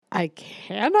I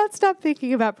cannot stop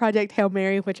thinking about Project Hail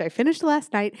Mary, which I finished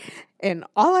last night, and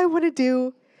all I want to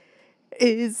do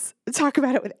is talk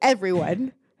about it with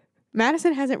everyone.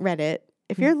 Madison hasn't read it.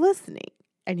 If you're listening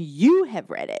and you have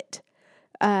read it,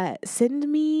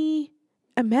 send me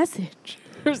a message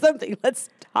or something.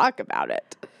 Let's talk about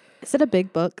it. Is it a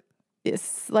big book?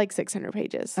 It's like 600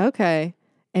 pages. Okay.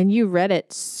 And you read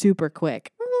it super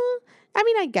quick. I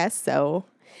mean, I guess so.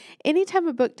 Anytime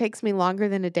a book takes me longer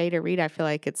than a day to read, I feel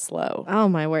like it's slow. Oh,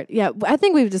 my word. Yeah, I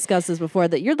think we've discussed this before,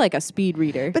 that you're like a speed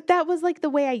reader. But that was like the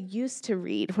way I used to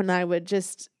read, when I would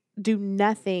just do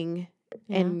nothing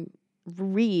and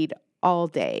read all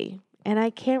day. And I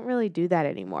can't really do that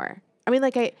anymore. I mean,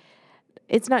 like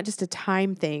it's not just a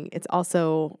time thing. It's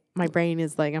also my brain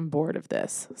is like, I'm bored of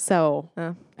this. So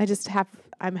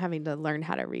I'm having to learn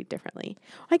how to read differently.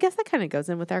 I guess that kind of goes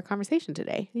in with our conversation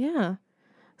today. Yeah.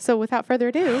 So without further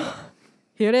ado,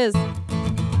 here it is.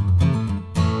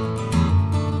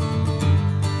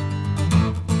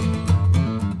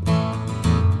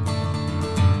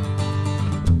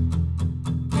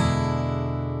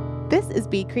 This is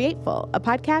Be Createful, a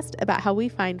podcast about how we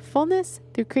find fullness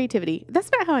through creativity. That's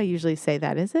not how I usually say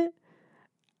that, is it?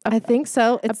 I think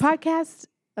so. It's a podcast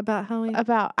about how we...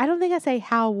 I don't think I say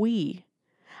how we.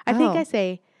 I think I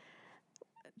say,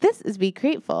 this is Be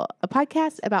Createful, a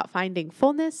podcast about finding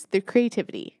fullness through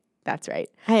creativity. That's right.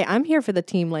 Hey, I'm here for the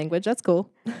team language. That's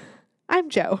cool. I'm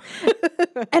Joe.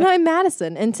 And I'm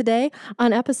Madison. And today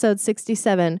on episode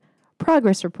 67,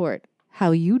 Progress Report. How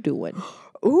you doing?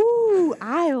 Ooh,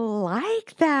 I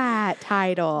like that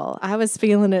title. I was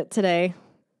feeling it today.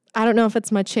 I don't know if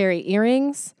it's my cherry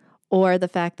earrings or the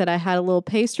fact that I had a little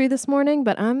pastry this morning,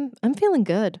 but I'm feeling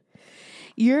good.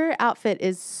 Your outfit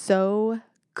is so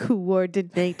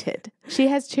coordinated. She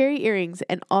has cherry earrings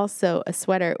and also a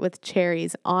sweater with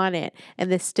cherries on it, and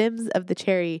the stems of the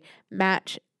cherry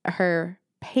match her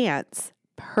pants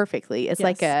perfectly. It's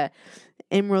like a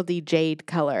emeraldy jade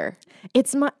color.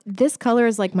 This color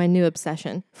is like my new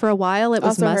obsession. For a while it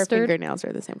was also mustard. Her fingernails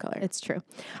are the same color. It's true.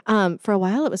 For a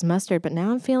while it was mustard, but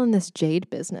now I'm feeling this jade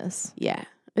business. Yeah,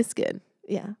 it's good.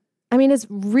 Yeah. I mean, it's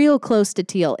real close to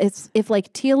teal. If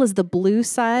like teal is the blue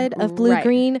side of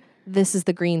blue-green, this is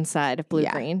the green side of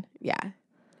blue-green. Yeah.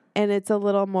 And it's a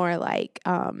little more like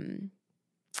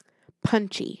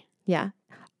punchy. Yeah.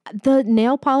 The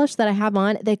nail polish that I have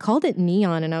on, they called it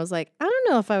neon, and I was like, I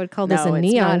don't know if I would call this a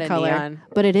neon color,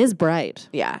 but it is bright.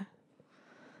 Yeah.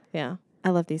 Yeah.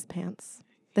 I love these pants.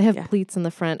 They have pleats in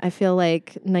the front. I feel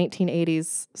like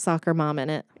 1980s soccer mom in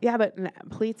it. Yeah, but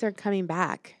pleats are coming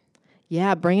back.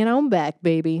 Yeah, bring it on back,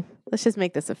 baby. Let's just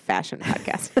make this a fashion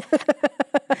podcast.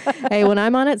 Hey, when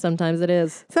I'm on it, sometimes it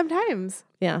is. Sometimes.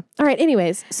 Yeah. All right.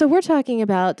 Anyways, so we're talking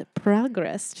about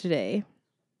progress today.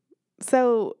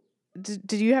 So,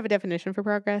 did you have a definition for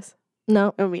progress?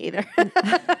 No. Oh, me either.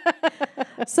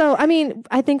 So, I mean,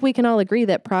 I think we can all agree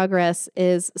that progress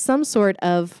is some sort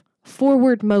of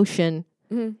forward motion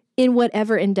in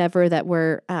whatever endeavor that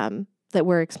we're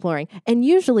exploring. And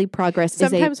usually progress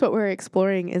Sometimes what we're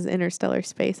exploring is interstellar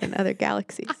space and other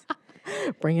galaxies.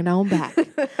 Bring it on back.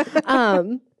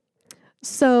 And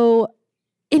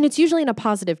it's usually in a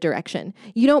positive direction.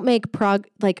 You don't make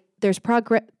there's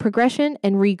progression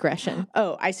and regression.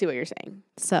 Oh, I see what you're saying.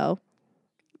 So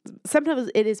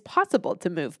sometimes it is possible to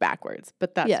move backwards,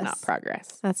 but that's not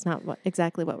progress. That's not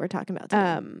exactly what we're talking about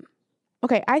today.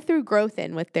 Okay, I threw growth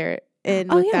in with that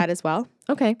as well.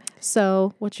 Okay.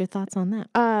 So what's your thoughts on that?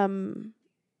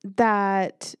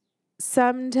 That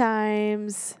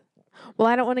sometimes, well,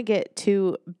 I don't want to get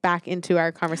too back into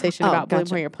our conversation about bloom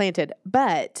where you're planted,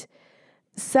 but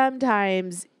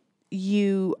sometimes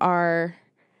the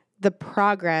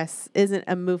progress isn't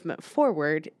a movement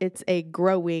forward. It's a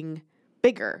growing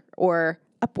bigger or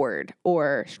upward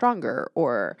or stronger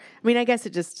I guess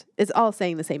it's all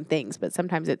saying the same things, but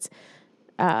sometimes it's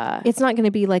not going to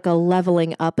be like a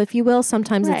leveling up, if you will.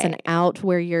 Sometimes it's an out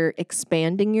where you're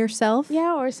expanding yourself.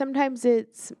 Yeah, or sometimes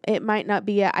it might not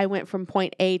be I went from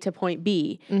point A to point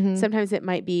B. Mm-hmm. Sometimes it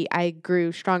might be I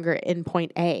grew stronger in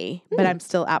point A, but I'm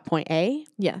still at point A.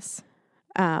 Yes.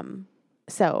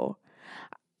 So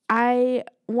I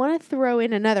want to throw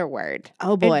in another word.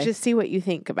 Oh, boy. And just see what you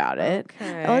think about it.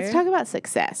 Okay. Let's talk about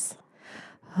success.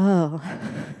 Oh,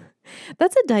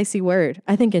 that's a dicey word,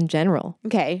 I think, in general.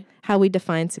 Okay. How we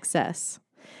define success.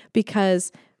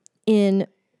 Because I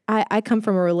come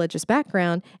from a religious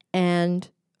background, and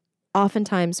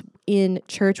oftentimes in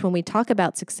church, when we talk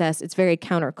about success, it's very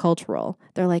countercultural.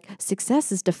 They're like,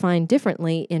 success is defined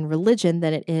differently in religion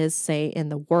than it is, say, in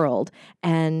the world.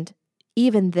 And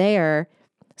even there,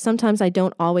 sometimes I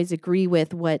don't always agree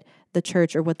with what the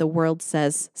church or what the world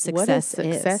says What is success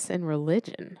success is. in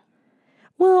religion?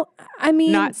 Well, I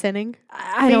mean, Not sinning?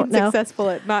 I Being don't know. successful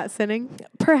at not sinning?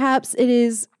 Perhaps it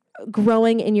is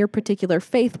growing in your particular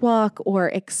faith walk or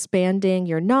expanding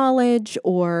your knowledge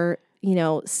or,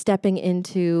 stepping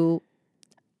into,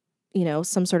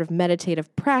 some sort of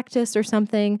meditative practice or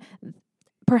something.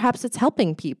 Perhaps it's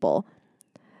helping people.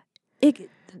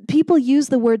 People use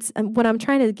the words, what I'm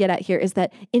trying to get at here is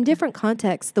that in different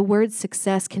contexts, the word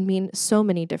success can mean so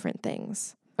many different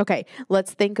things. Okay,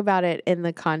 let's think about it in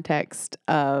the context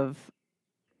of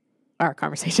our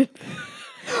conversation.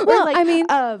 Well, I mean,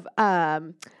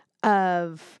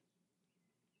 of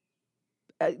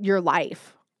your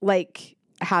life. Like,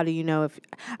 how do you know if?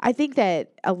 I think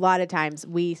that a lot of times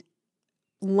we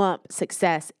lump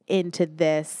success into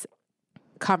this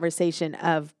conversation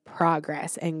of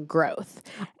progress and growth,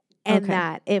 and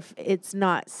that if it's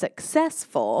not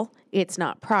successful, it's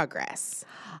not progress.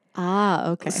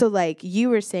 Okay. So like you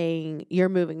were saying, you're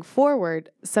moving forward.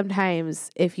 Sometimes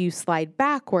if you slide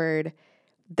backward,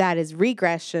 that is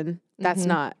regression. That's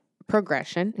not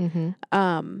progression.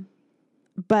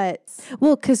 But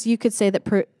well, because you could say that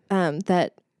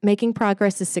that making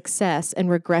progress is success and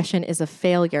regression is a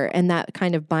failure, and that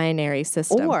kind of binary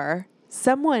system. Or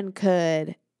someone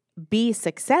could be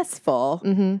successful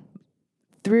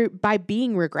by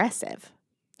being regressive.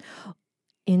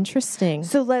 Interesting.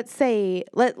 So let's say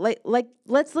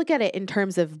let's look at it in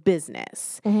terms of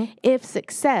business. If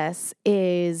success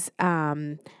is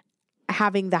having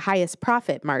the highest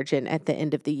profit margin at the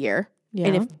end of the year,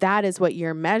 and if that is what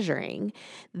you're measuring,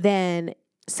 then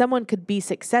someone could be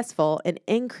successful and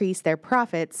increase their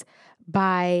profits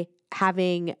by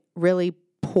having really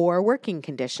poor working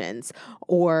conditions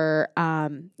or,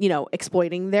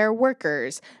 exploiting their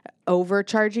workers,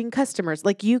 overcharging customers.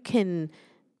 Like you can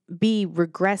be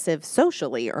regressive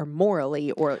socially or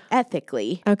morally or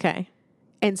ethically. Okay.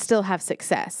 And still have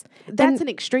success. That's an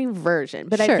extreme version,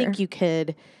 but Sure. I think you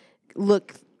could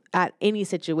look at any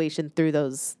situation through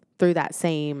that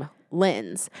same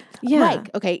lens. Yeah.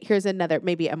 Like, okay, here's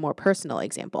maybe a more personal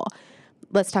example.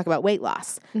 Let's talk about weight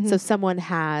loss. So someone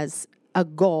has a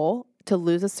goal to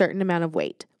lose a certain amount of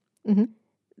weight.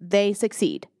 They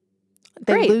succeed.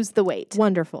 They Great. lose the weight.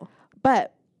 Wonderful.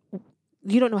 But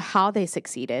you don't know how they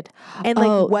succeeded. And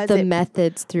was the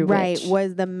methods through which?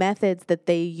 Was the methods that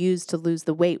they used to lose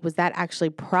the weight, was that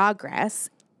actually progress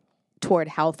toward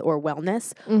health or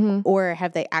wellness? Or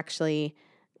have they actually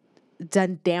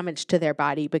done damage to their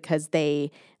body because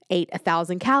they ate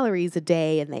 1,000 calories a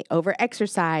day and they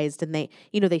over-exercised and they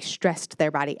stressed their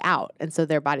body out, and so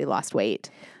their body lost weight?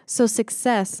 So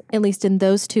success, at least in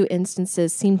those two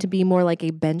instances, seemed to be more like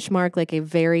a benchmark, like a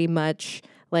very much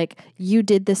like you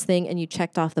did this thing and you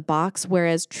checked off the box,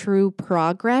 whereas true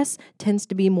progress tends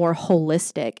to be more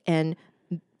holistic, and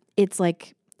it's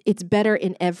like it's better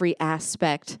in every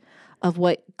aspect of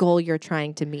what goal you're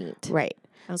trying to meet. Right.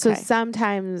 Okay. So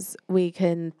sometimes we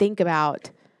can think about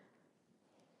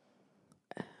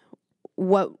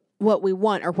what we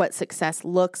want or what success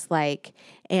looks like,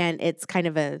 and it's kind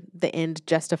of the end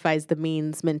justifies the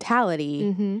means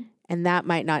mentality, and that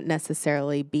might not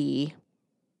necessarily be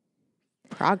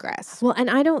progress. Well, and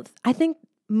I think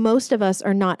most of us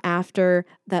are not after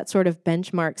that sort of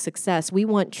benchmark success. We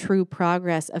want true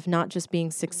progress of not just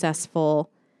being successful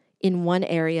in one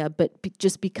area, but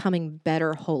just becoming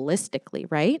better holistically,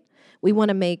 right? We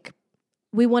want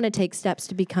to take steps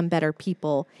to become better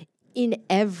people in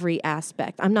every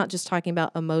aspect. I'm not just talking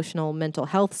about emotional, mental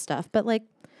health stuff, but like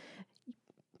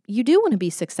you do want to be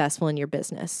successful in your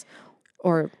business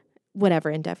or whatever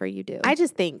endeavor you do. I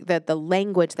just think that the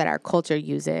language that our culture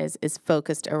uses is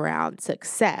focused around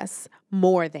success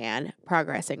more than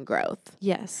progress and growth.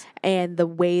 Yes. And the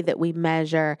way that we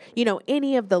measure,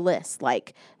 any of the lists,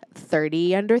 like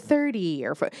 30 under 30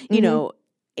 or,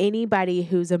 anybody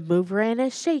who's a mover and a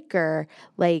shaker,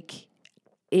 like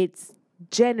it's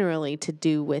generally to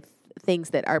do with things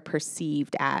that are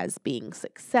perceived as being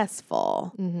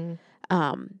successful.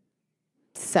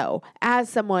 So as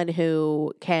someone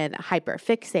who can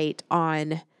hyperfixate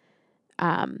on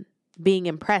being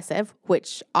impressive,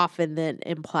 which often then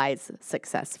implies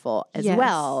successful as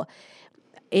well,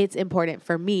 it's important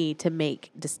for me to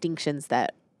make distinctions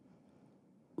that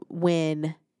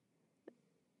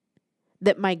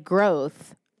my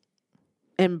growth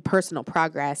and personal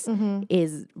progress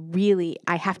is really,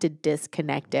 I have to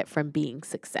disconnect it from being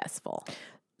successful.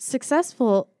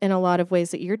 Successful in a lot of ways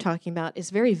that you're talking about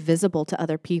is very visible to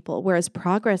other people, whereas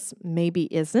progress maybe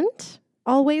isn't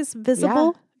always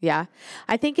visible. Yeah.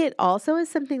 I think it also is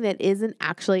something that isn't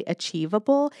actually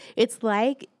achievable. It's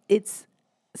like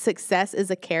success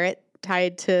is a carrot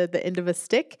tied to the end of a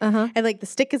stick. And like the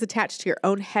stick is attached to your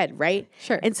own head, right?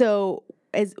 Sure. And so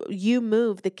as you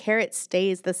move, the carrot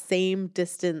stays the same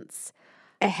distance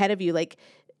ahead of you. Like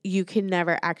you can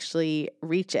never actually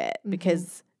reach it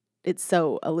because it's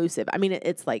so elusive. I mean,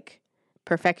 it's like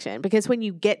perfection, because when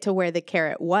you get to where the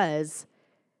carrot was,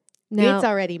 Now, it's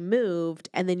already moved,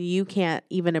 and then you can't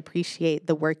even appreciate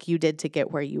the work you did to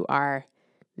get where you are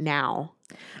now.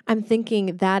 I'm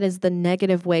thinking that is the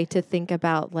negative way to think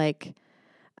about like,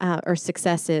 or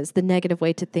success is the negative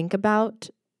way to think about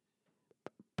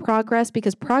progress,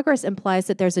 because progress implies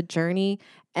that there's a journey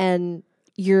and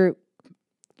you're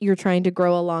trying to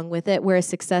grow along with it. Whereas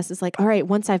success is like, all right,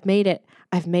 once I've made it.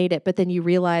 But then you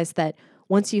realize that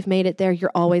once you've made it there,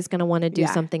 you're always going to want to do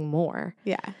something more.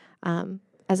 Yeah.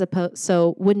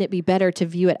 So wouldn't it be better to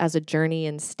view it as a journey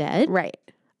instead? Right.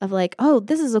 Of like, oh,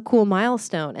 this is a cool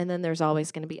milestone. And then there's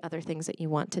always going to be other things that you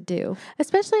want to do.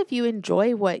 Especially if you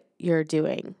enjoy what you're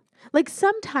doing. Like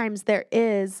sometimes there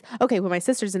is, when my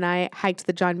sisters and I hiked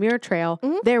the John Muir Trail,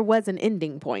 there was an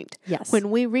ending point. Yes. When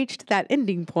we reached that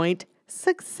ending point,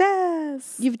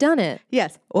 success. You've done it.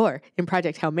 Yes. Or in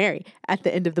Project Hail Mary, at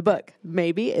the end of the book,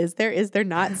 maybe is there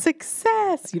not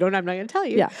success? I'm not going to tell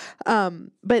you. Yeah.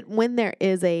 But when there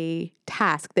is a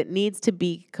task that needs to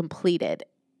be completed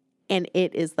and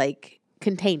it is like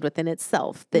contained within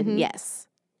itself, then yes,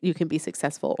 you can be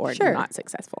successful or not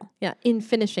successful. Yeah. In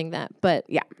finishing that. But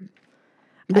yeah.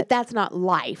 But that's not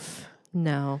life.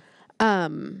 No.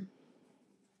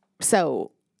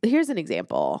 So here's an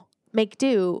example. Make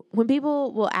do. When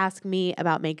people will ask me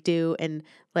about make do and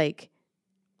like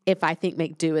if I think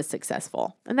make do is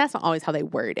successful, and that's not always how they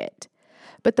word it.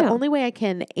 But the only way I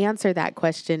can answer that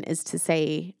question is to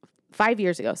say 5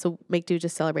 years ago. So make do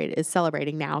is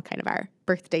celebrating now kind of our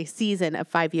birthday season of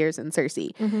 5 years in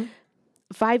Cersei.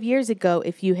 5 years ago,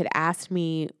 if you had asked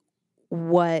me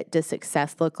what does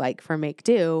success look like for make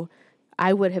do,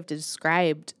 I would have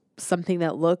described something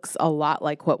that looks a lot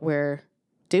like what we're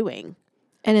doing.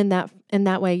 And in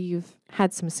that way, you've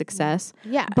had some success.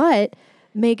 Yeah. But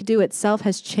make do itself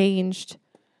has changed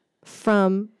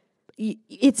from,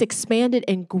 it's expanded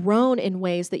and grown in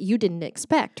ways that you didn't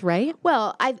expect, right?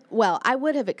 Well, I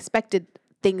would have expected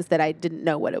things that I didn't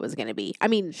know what it was going to be. I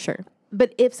mean, Sure.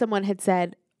 But if someone had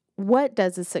said, what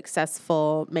does a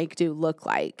successful make do look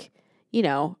like?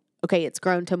 It's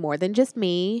grown to more than just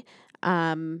me.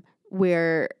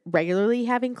 We're regularly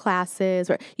having classes,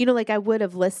 or, I would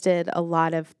have listed a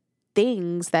lot of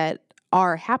things that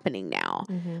are happening now.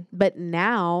 But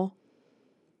now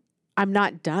I'm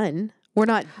not done. We're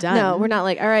not done. No, we're not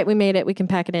like, all right, we made it. We can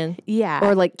pack it in. Yeah.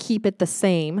 Or like keep it the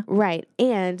same. Right.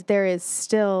 And there is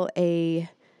still we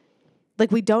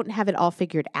don't have it all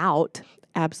figured out.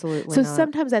 Absolutely So not.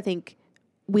 sometimes I think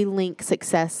we link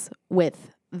success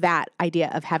with that idea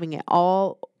of having it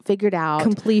all figured out.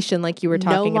 Completion, like you were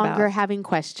talking about. No longer having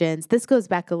questions. This goes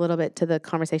back a little bit to the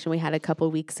conversation we had a couple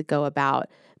of weeks ago about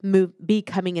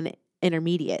becoming an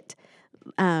intermediate.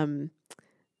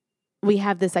 We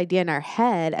have this idea in our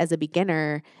head as a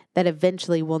beginner that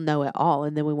eventually we'll know it all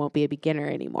and then we won't be a beginner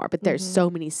anymore. But there's so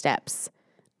many steps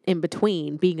in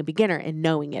between being a beginner and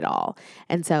knowing it all.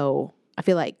 And so I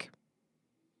feel like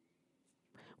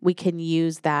we can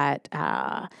use that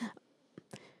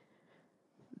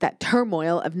that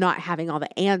turmoil of not having all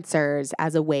the answers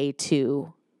as a way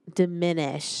to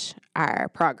diminish our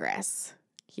progress.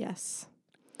 Yes.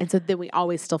 And so then we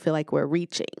always still feel like we're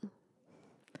reaching.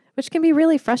 Which can be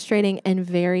really frustrating and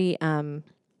very,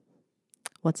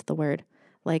 what's the word?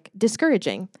 Like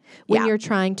discouraging when you're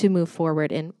trying to move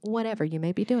forward in whatever you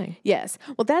may be doing. Yes.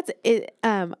 Well, that's it.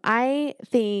 I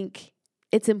think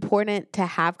it's important to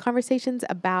have conversations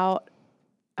about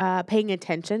paying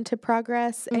attention to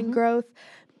progress and growth,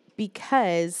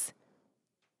 because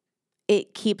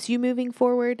it keeps you moving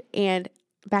forward. And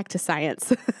back to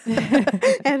science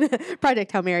and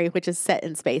Project Hail Mary, which is set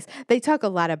in space. They talk a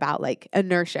lot about like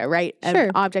inertia, right? Sure.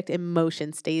 An object in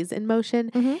motion stays in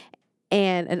motion.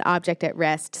 And an object at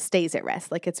rest stays at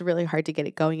rest. Like it's really hard to get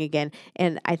it going again.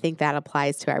 And I think that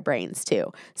applies to our brains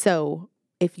too. So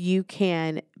if you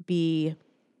can be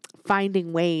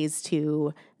finding ways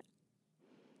to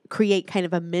create kind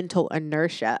of a mental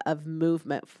inertia of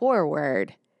movement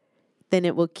forward, then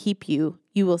it will keep you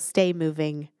will stay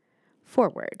moving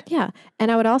forward. Yeah.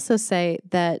 And I would also say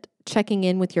that checking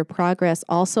in with your progress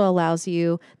also allows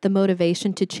you the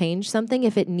motivation to change something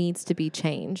if it needs to be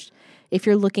changed. If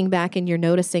you're looking back and you're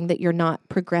noticing that you're not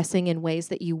progressing in ways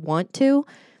that you want to,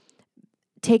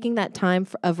 taking that time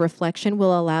of reflection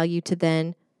will allow you to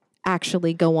then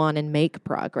actually go on and make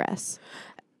progress.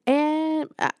 And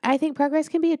I think progress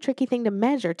can be a tricky thing to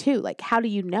measure too. Like, how do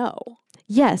you know?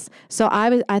 Yes. So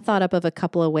I thought up of a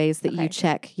couple of ways that you Okay.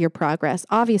 check your progress.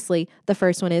 Obviously, the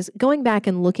first one is going back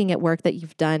and looking at work that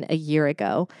you've done a year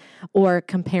ago or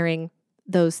comparing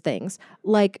those things.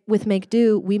 Like with Make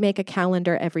Do, we make a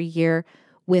calendar every year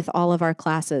with all of our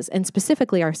classes and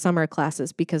specifically our summer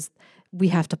classes because we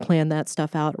have to plan that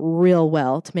stuff out real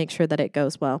well to make sure that it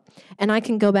goes well. And I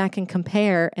can go back and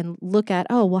compare and look at,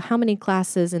 oh, well, how many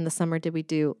classes in the summer did we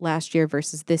do last year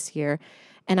versus this year?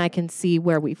 And I can see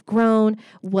where we've grown,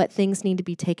 what things need to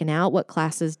be taken out, what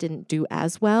classes didn't do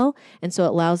as well. And so it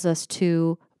allows us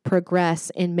to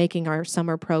progress in making our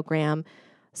summer program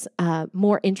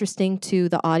more interesting to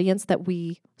the audience that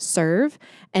we serve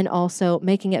and also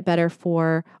making it better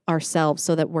for ourselves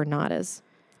so that we're not as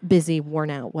busy, worn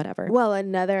out, whatever. Well,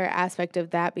 another aspect of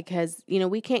that, because,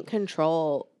 we can't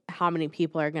control how many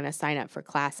people are going to sign up for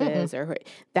classes or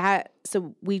that.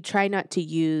 So we try not to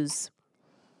use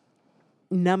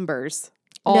numbers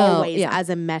always as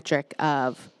a metric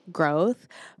of growth.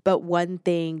 But one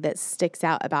thing that sticks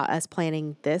out about us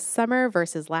planning this summer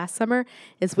versus last summer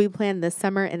is we planned this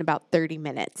summer in about 30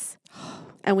 minutes.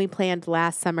 And we planned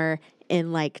last summer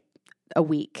in like a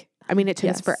week. I mean, it took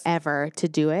us forever to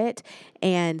do it.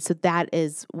 And so that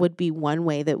would be one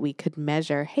way that we could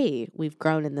measure, hey, we've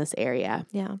grown in this area.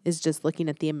 Yeah. Is just looking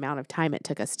at the amount of time it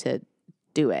took us to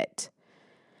do it.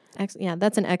 Yeah,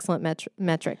 that's an excellent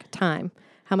metric, time.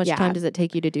 How much time does it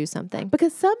take you to do something?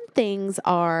 Because some things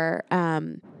are,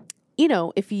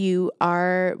 if you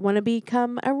want to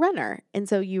become a runner, and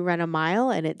so you run a mile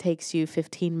and it takes you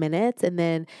 15 minutes, and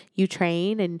then you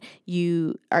train and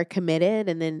you are committed,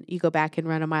 and then you go back and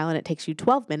run a mile and it takes you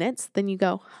 12 minutes, then you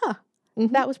go,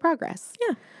 that was progress.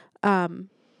 Yeah.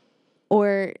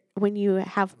 Or when you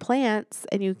have plants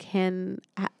and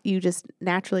you just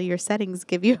naturally, your settings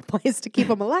give you a place to keep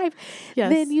them alive,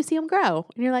 then you see them grow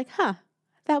and you're like,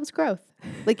 that was growth.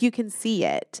 Like you can see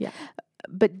it. Yeah.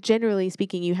 But generally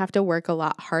speaking, you have to work a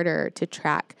lot harder to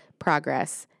track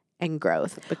progress and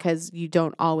growth because you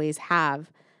don't always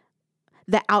have,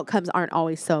 the outcomes aren't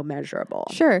always so measurable.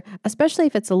 Sure. Especially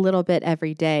if it's a little bit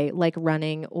every day, like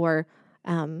running or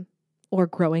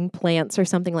growing plants or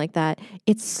something like that.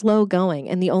 It's slow going.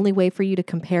 And the only way for you to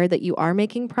compare that you are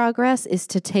making progress is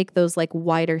to take those like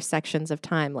wider sections of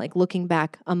time, like looking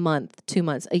back a month, 2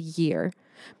 months, a year.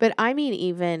 But I mean,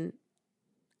 even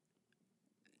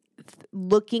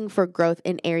looking for growth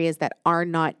in areas that are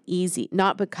not easy,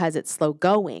 not because it's slow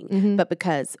going, but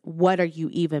because what are you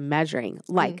even measuring?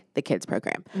 Like the kids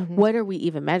program. What are we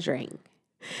even measuring?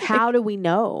 How do we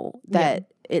know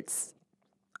that it's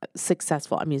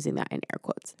successful? I'm using that in air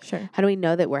quotes. Sure. How do we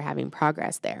know that we're having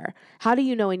progress there? How do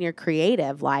you know in your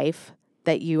creative life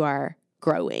that you are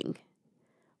growing?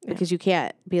 Because you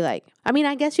can't be like, I mean,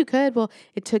 I guess you could. Well,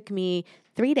 it took me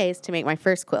 3 days to make my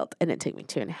first quilt, and it took me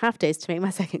 2.5 days to make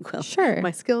my second quilt. Sure.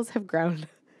 My skills have grown.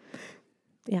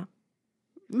 Yeah.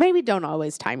 Maybe don't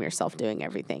always time yourself doing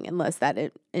everything unless you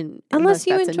that's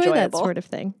enjoy enjoyable. that sort of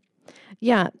thing.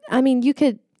 Yeah. I mean, you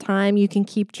can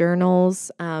keep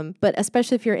journals, but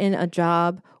especially if you're in a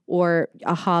job or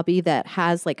a hobby that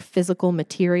has like physical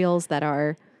materials that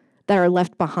are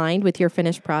left behind with your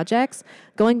finished projects,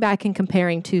 going back and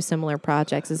comparing two similar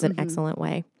projects is an excellent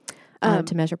way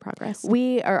to measure progress.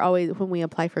 We are always, when we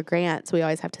apply for grants, we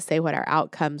always have to say what our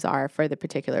outcomes are for the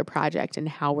particular project and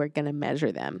how we're going to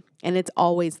measure them. And it's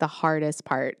always the hardest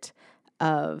part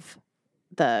of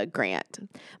the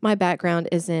grant. My background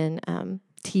is in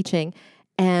teaching,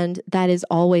 and that is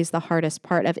always the hardest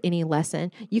part of any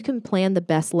lesson. You can plan the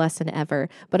best lesson ever,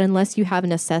 but unless you have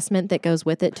an assessment that goes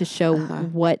with it to show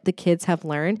what the kids have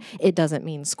learned, it doesn't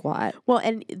mean squat. Well,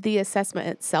 and the assessment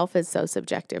itself is so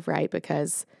subjective, right?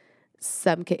 Because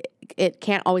it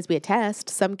can't always be a test.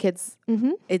 Some kids,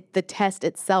 the test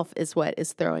itself is what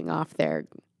is throwing off their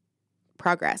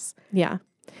progress. Yeah.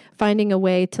 Finding a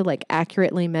way to like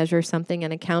accurately measure something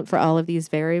and account for all of these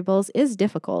variables is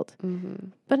difficult.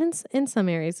 But in some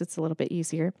areas, it's a little bit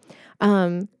easier.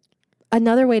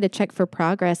 Another way to check for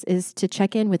progress is to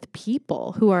check in with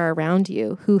people who are around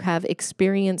you, who have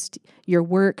experienced your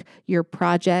work, your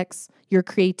projects, your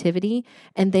creativity,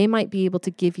 and they might be able to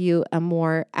give you a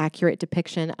more accurate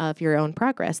depiction of your own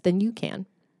progress than you can.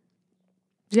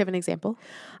 Do you have an example?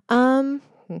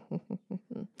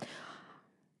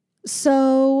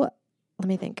 So let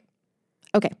me think.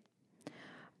 Okay.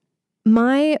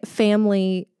 My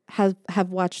family have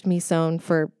watched me sew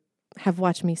for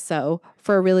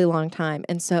a really long time.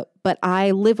 And so, but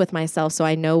I live with myself, so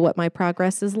I know what my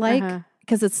progress is like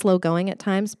because it's slow going at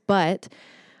times. But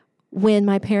when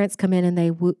my parents come in and they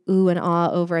ooh and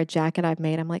ah over a jacket I've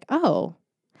made, I'm like, oh,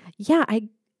 yeah,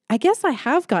 I guess I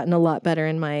have gotten a lot better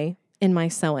in my in my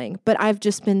sewing. But I've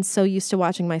just been so used to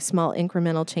watching my small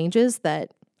incremental changes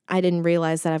that I didn't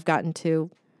realize that I've gotten to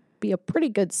be a pretty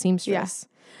good seamstress.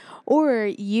 Or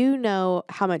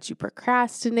how much you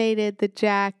procrastinated the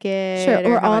jacket.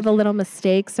 Sure. Or all much, the little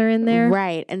mistakes are in there.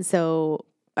 Right. And so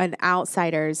an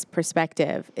outsider's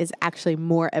perspective is actually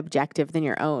more objective than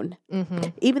your own. Mm-hmm.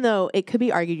 Even though it could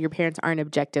be argued your parents aren't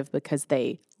objective because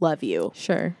they love you.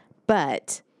 Sure.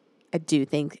 But I do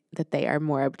think that they are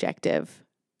more objective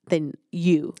than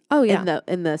you. Oh, yeah.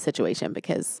 In the situation,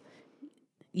 because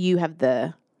you have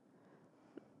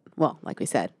like we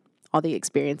said, all the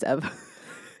experience of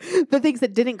the things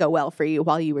that didn't go well for you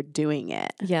while you were doing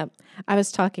it. Yeah. I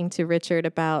was talking to Richard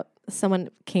about someone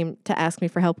came to ask me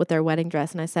for help with their wedding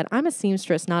dress. And I said, I'm a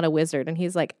seamstress, not a wizard. And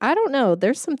he's like, I don't know.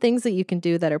 There's some things that you can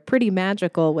do that are pretty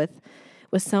magical with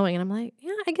sewing. And I'm like,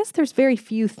 yeah, I guess there's very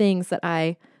few things that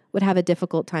I would have a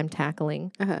difficult time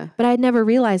tackling. Uh-huh. But I'd never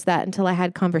realized that until I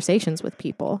had conversations with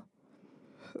people.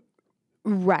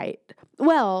 Right.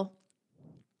 Well,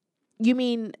 you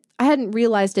mean... I hadn't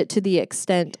realized it to the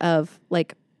extent of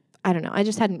like, I don't know. I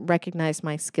just hadn't recognized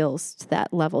my skills to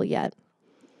that level yet.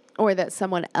 Or that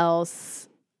someone else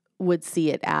would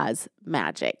see it as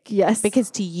magic. Yes.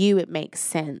 Because to you, it makes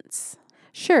sense.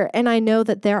 Sure. And I know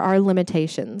that there are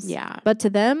limitations. Yeah. But to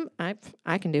them,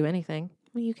 I can do anything.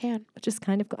 Well, you can. Which is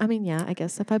kind of, I mean, yeah, I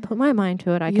guess if I put my mind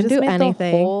to it, I You can just do made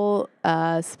anything. The whole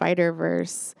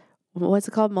Spider-Verse, what's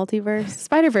it called? Multiverse?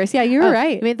 Spider-Verse. Yeah, you were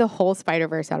right. You made the whole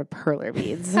Spider-Verse out of perler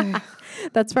beads.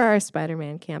 That's for our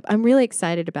Spider-Man camp. I'm really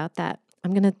excited about that.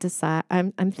 I'm going to decide.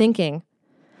 I'm thinking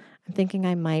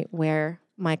I might wear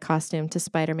my costume to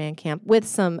Spider-Man camp with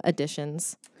some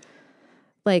additions.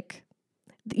 Like,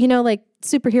 like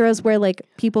superheroes wear like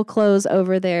people clothes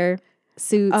over their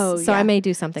suits. Oh, so yeah. I may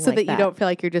do something so like that. that you don't feel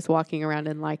like you're just walking around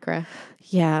in Lycra.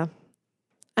 Yeah.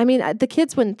 I mean, the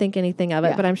kids wouldn't think anything of it,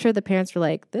 Yeah. but I'm sure the parents were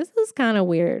like, this is kind of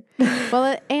weird.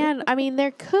 Well, and I mean,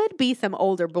 there could be some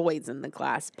older boys in the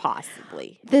class,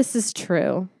 possibly. This is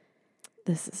true.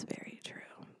 This is very true.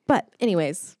 But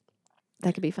anyways,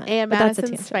 that could be fun. And But that's a Madison's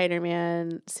tangent.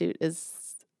 Spider-Man suit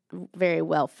is very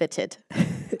well fitted.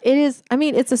 It is. I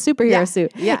mean, it's a superhero Yeah.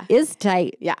 suit. Yeah. It is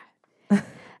tight. Yeah.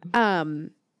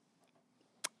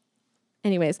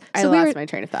 Anyways, I so lost my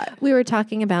train of thought. we were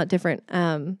talking about different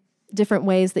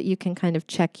ways that you can kind of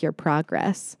check your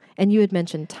progress. And you had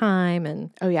mentioned time, and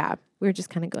Oh, yeah. we were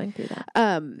just kind of going through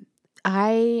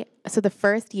that. So the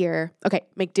first year, okay,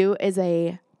 McDo is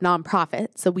a nonprofit,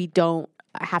 so we don't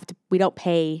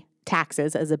pay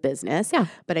taxes as a business. Yeah.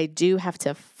 But I do have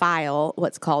to file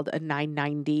what's called a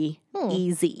 990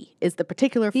 Easy is the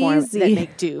particular form Easy. that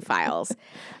McDo files.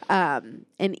 And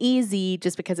Easy,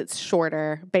 just because it's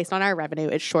shorter, based on our revenue,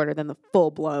 it's shorter than the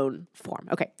full-blown form.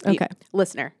 Okay. Okay.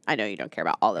 Listener, I know you don't care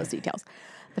about all those details.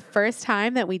 The first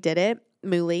time that we did it,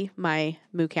 Mooly, my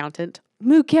moo accountant,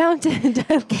 Moo counted.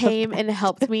 came and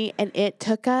helped me, and it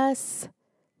took us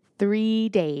 3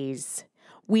 days.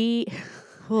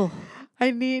 I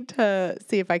need to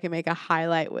see if I can make a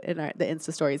highlight in the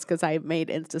Insta stories, because I made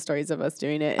Insta stories of us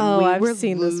doing it. And Oh, we I've were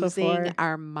seen this losing before.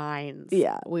 our minds.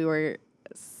 Yeah. We were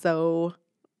so...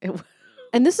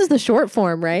 And this is the short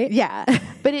form, right? Yeah.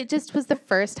 But it just was the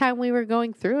first time we were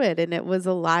going through it. And it was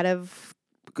a lot of,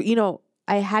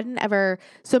 I hadn't ever,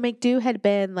 so McDo had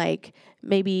been like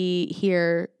maybe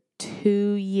here 2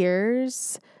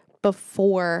 years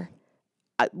before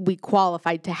we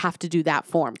qualified to have to do that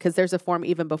form, because there's a form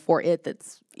even before it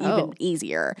that's even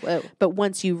easier. Whoa. But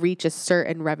once you reach a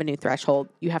certain revenue threshold,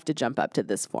 you have to jump up to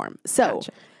this form. So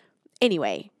Gotcha.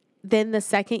 anyway, then the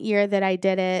second year that I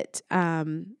did it,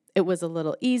 it was a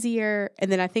little easier.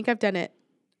 And then I think I've done it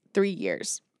 3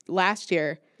 years. Last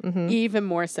year, even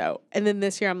more so. And then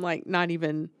this year, I'm like, not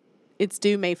even, it's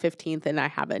due May 15th and I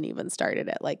haven't even started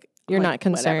it. Like, You're like, not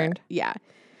concerned. Whatever.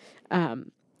 Yeah.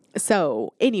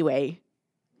 So anyway,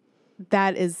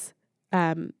 that is,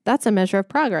 That's a measure of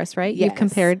progress, right? Yes. You've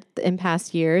compared in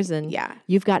past years and yeah.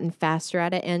 you've gotten faster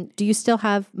at it. And do you still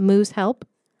have Moo's help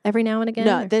every now and again?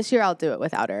 No, or- this year I'll do it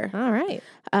without her. All right.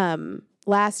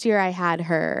 Last year I had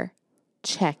her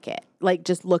check it, like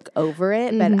just look over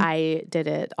it, but I did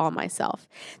it all myself.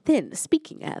 Then,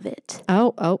 speaking of it,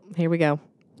 Oh, here we go.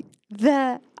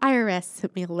 the IRS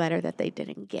sent me a letter that they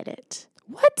didn't get it.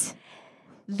 What?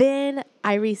 Then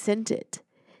I resent it.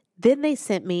 Then they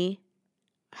sent me,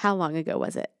 how long ago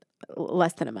was it?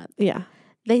 Less than a month. Yeah.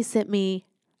 They sent me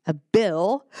a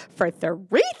bill for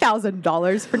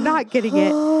 $3,000 for not getting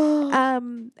it.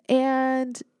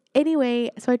 And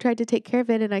anyway, so I tried to take care of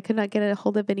it and I could not get a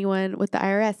hold of anyone with the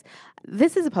IRS.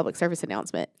 This is a public service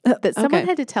announcement that someone okay.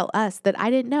 had to tell us that I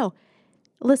didn't know.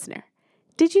 Listener,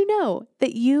 Did you know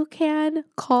that you can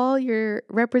call your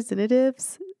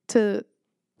representatives to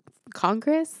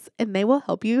Congress and they will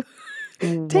help you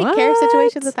take care of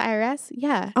situations with the IRS?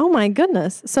 Yeah. Oh my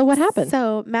goodness. So what happened?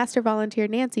 So Master Volunteer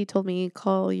Nancy told me,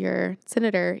 call your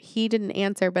senator. He didn't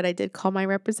answer, but I did call my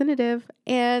representative.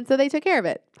 And so they took care of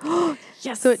it.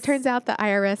 Yes. So it turns out the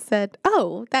IRS said,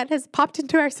 oh, that has popped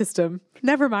into our system.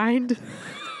 Never mind.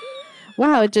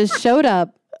 Wow. It just showed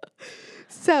up.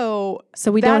 So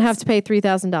we don't have to pay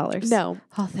 $3,000. No.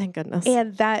 Oh, thank goodness.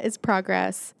 And that is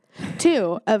progress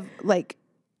too, of like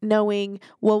knowing,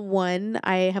 well, one,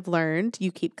 I have learned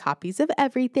you keep copies of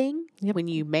everything. Yep. When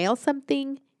you mail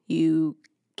something, you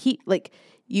keep, like,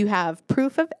 you have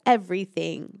proof of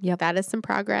everything. Yep. That is some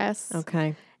progress.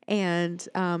 Okay. And,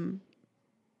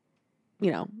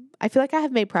 you know, I feel like I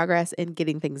have made progress in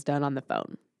getting things done on the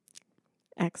phone.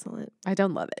 Excellent. I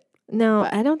don't love it. No,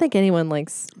 But- I don't think anyone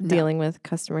likes dealing with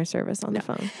customer service on the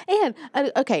phone. And,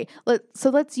 okay, so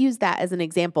let's use that as an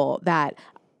example that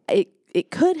it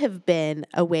could have been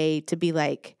a way to be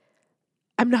like,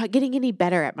 I'm not getting any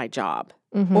better at my job,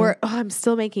 or I'm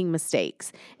still making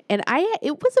mistakes. And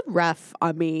it was rough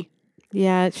on me.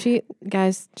 Yeah,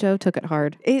 Joe took it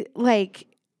hard. It like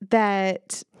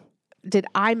that. Did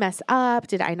I mess up?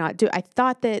 Did I not do? I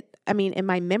thought that, I mean, in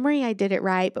my memory, I did it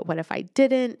right, but what if I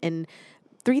didn't? And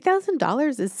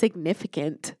 $3,000 is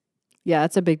significant. Yeah,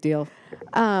 it's a big deal.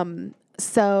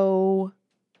 So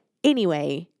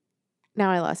anyway,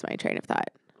 now I lost my train of thought.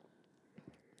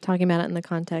 Talking about it in the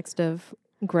context of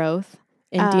growth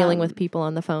and dealing with people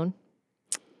on the phone.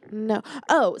 No.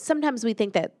 Oh, sometimes we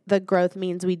think that the growth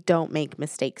means we don't make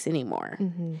mistakes anymore.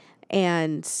 Mm-hmm.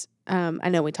 And I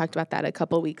know we talked about that a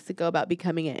couple weeks ago about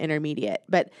becoming an intermediate,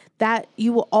 but that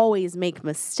you will always make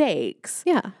mistakes.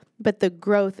 Yeah. But the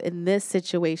growth in this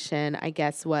situation, I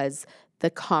guess, was the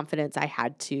confidence I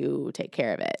had to take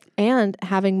care of it. And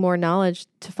having more knowledge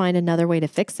to find another way to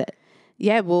fix it.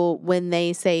 Yeah, well, when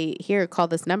they say, here, call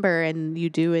this number, and you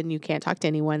do, and you can't talk to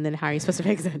anyone, then how are you supposed to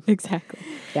fix it? Exactly.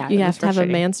 Yeah, You it have was to have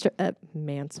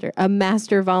a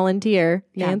master volunteer,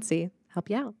 Yeah. Nancy, help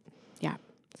you out. Yeah.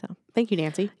 So Thank you,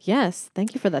 Nancy. yes,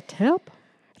 thank you for the tip.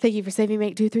 Thank you for saving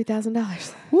Make Do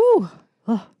 $3,000. Woo.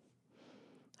 Oh.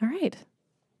 All right.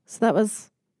 So that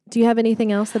was. Do you have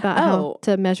anything else about how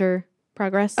to measure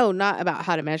progress? Oh, not about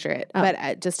how to measure it,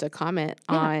 but just a comment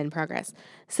on progress.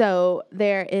 So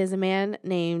there is a man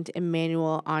named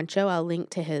Emmanuel Ancho. I'll link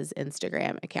to his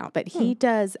Instagram account, but he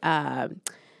does.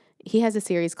 He has a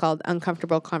series called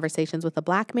Uncomfortable Conversations with a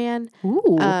Black Man.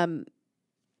 Ooh.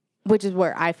 Which is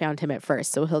where I found him at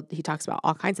first. So he talks about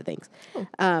all kinds of things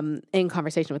in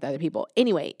conversation with other people.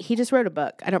 Anyway, he just wrote a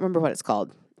book. I don't remember what it's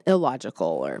called, Illogical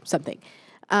or something.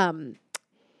 And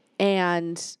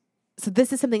so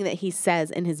this is something that he says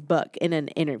in his book in an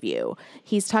interview.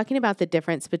 He's talking about the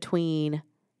difference between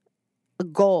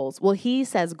goals. Well, he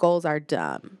says goals are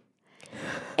dumb.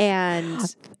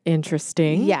 And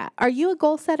Interesting. yeah. Are you a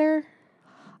goal setter?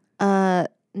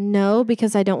 No,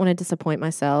 because I don't want to disappoint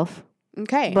myself.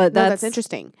 Okay. But that's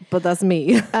interesting. But that's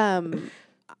me.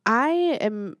 I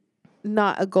am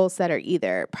not a goal setter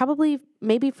either. Probably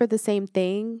maybe for the same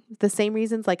thing, the same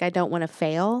reasons, like I don't want to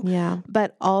fail. Yeah.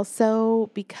 But also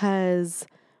because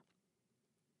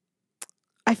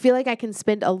I feel like I can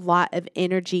spend a lot of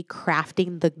energy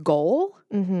crafting the goal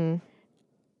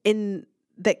in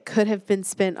that could have been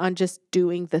spent on just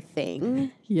doing the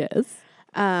thing. Yes.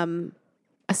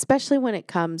 Especially when it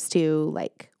comes to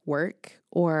like work,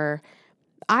 or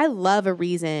I love a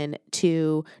reason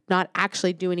to not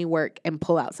actually do any work and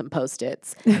pull out some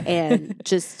Post-its and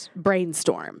just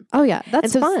brainstorm. Oh yeah, that's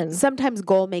And so fun. Sometimes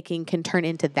goal making can turn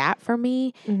into that for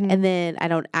me. And then I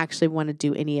don't actually want to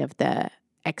do any of the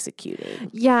executing.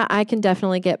 Yeah, I can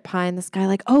definitely get pie in the sky.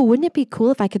 Like, oh, wouldn't it be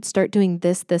cool if I could start doing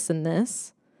this, this, and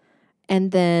this?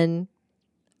 And then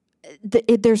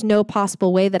there's no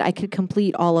possible way that I could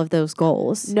complete all of those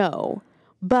goals. No,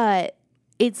 but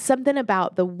it's something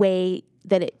about the way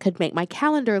that it could make my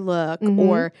calendar look,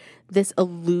 or this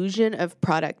illusion of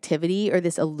productivity or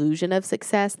this illusion of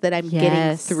success that I'm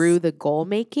getting through the goal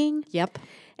making. Yep.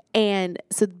 And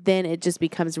so then it just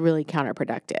becomes really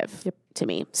counterproductive to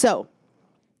me. So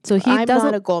he I'm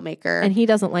doesn't, not a goal maker. and he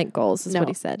doesn't like goals, is what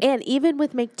he said. And even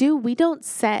with Make Do, we don't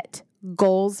set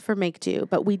goals for Make Do,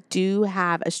 but we do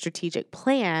have a strategic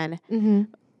plan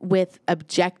with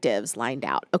objectives lined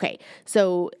out. Okay,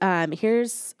 so I'm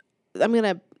going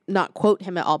to not quote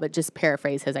him at all, but just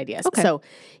paraphrase his ideas. Okay. So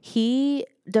he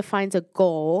defines a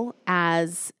goal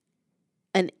as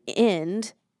an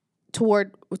end to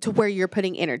where you're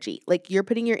putting energy. Like you're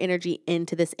putting your energy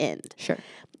into this end. Sure.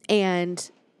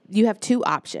 And you have two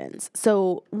options.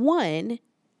 So one,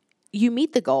 you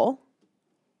meet the goal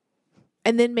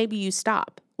and then maybe you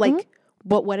stop. Like,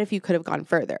 but what if you could have gone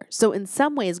further? So in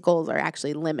some ways, goals are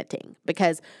actually limiting,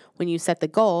 because when you set the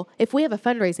goal, if we have a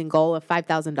fundraising goal of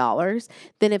 $5,000,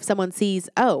 then if someone sees,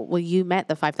 oh, well, you met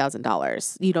the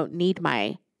 $5,000, you don't need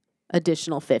my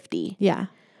additional 50. Yeah.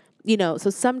 You know, so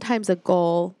sometimes a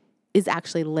goal is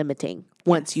actually limiting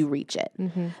once you reach it.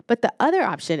 But the other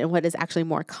option, and what is actually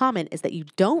more common, is that you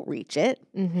don't reach it.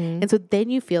 And so then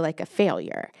you feel like a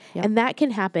failure. Yep. And that can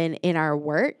happen in our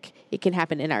work. It can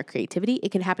happen in our creativity.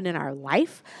 It can happen in our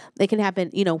life. It can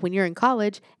happen, you know, when you're in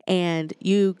college and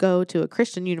you go to a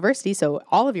Christian university, so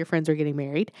all of your friends are getting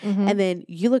married. And then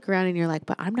you look around and you're like,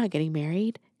 but I'm not getting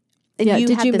married. And Yeah. you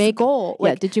Did have you this make goal? Yeah.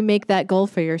 Like, Did you make that goal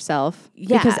for yourself?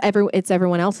 Yeah. Because it's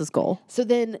everyone else's goal. so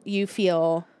then you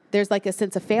feel there's like a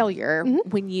sense of failure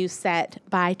when you set,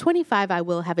 by 25, I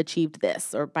will have achieved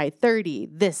this, or by 30,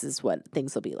 this is what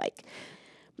things will be like.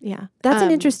 Yeah. That's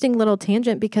an interesting little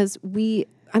tangent, because we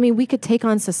could take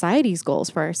on society's goals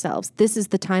for ourselves. This is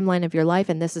the timeline of your life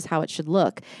and this is how it should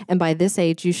look. And by this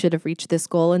age, you should have reached this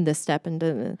goal and this step.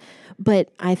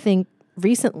 But I think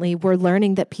recently we're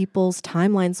learning that people's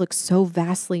timelines look so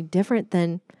vastly different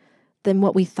than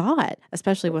what we thought,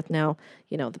 especially with now,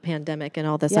 you know, the pandemic and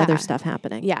all this other stuff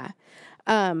happening. Yeah.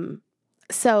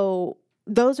 So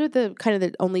those are the kind of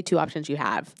the only two options you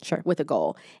have with a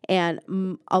goal.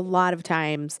 And a lot of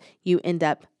times you end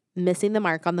up missing the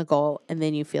mark on the goal, and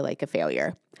then you feel like a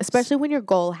failure, especially when your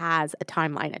goal has a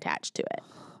timeline attached to it.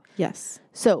 Yes.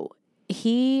 So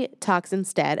he talks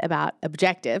instead about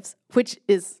objectives, which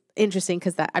is interesting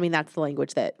because that's the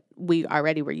language that we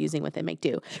already were using within Make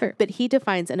Do. Sure. But he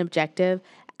defines an objective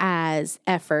as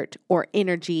effort or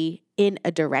energy in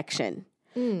a direction.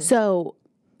 So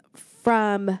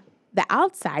from the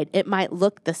outside, it might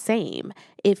look the same.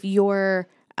 If you're,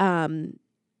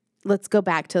 let's go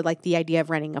back to like the idea of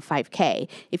running a 5K.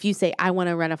 If you say, I want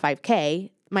to run a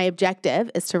 5K, my objective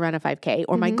is to run a 5K,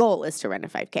 or my goal is to run a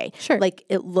 5K. Sure. Like,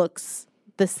 it looks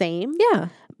the same. Yeah.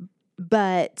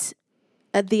 But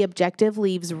the objective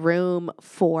leaves room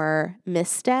for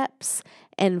missteps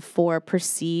and for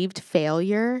perceived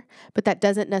failure, but that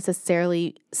doesn't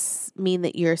necessarily mean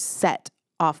that you're set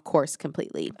off course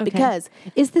completely. Okay. Because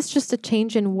is this just a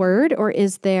change in word, or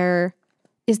is there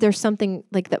something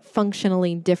like that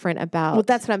functionally different about? well,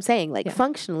 that's what I'm saying. Like,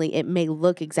 functionally, it may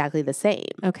look exactly the same.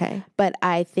 Okay. But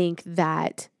I think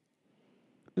that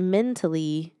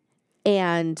mentally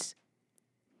and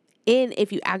in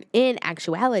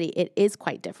actuality, it is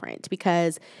quite different,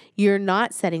 because you're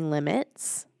not setting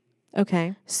limits.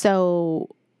 Okay.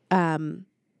 So, maybe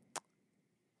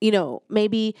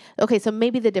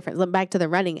the difference, back to the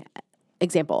running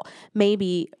example,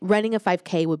 maybe running a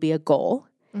 5K would be a goal.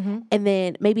 And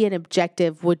then maybe an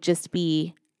objective would just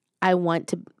be, I want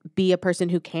to be a person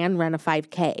who can run a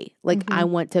 5K. Like, I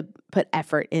want to put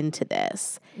effort into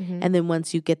this. And then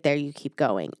once you get there, you keep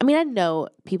going. I mean, I know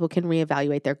people can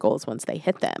reevaluate their goals once they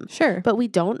hit them. Sure. But we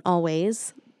don't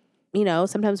always,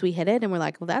 sometimes we hit it and we're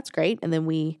like, well, that's great. And then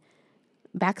we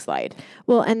backslide.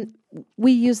 Well, and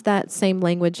we use that same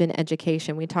language in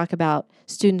education. We talk about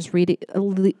students reaching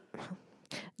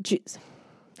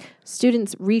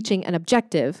an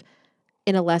objective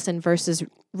in a lesson versus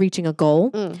reaching a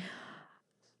goal.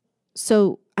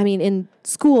 So, in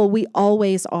school, we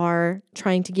always are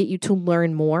trying to get you to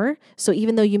learn more. So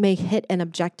even though you may hit an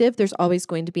objective, there's always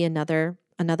going to be another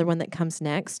one that comes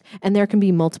next. And there can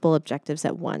be multiple objectives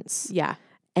at once. Yeah.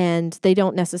 And they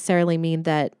don't necessarily mean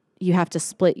that you have to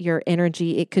split your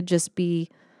energy. It could just be,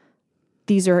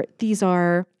 these are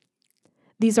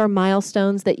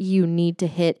milestones that you need to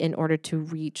hit in order to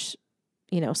reach,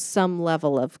 some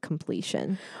level of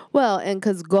completion. Well, and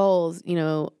because goals,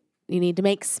 you need to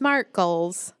make SMART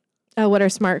goals. Oh, what are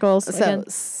SMART goals? So again?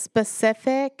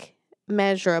 specific,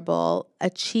 measurable,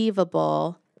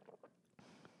 achievable.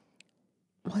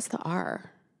 What's the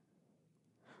R?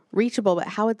 Reachable, but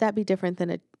how would that be different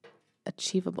than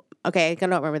achievable? Okay, I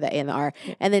don't remember the A and the R.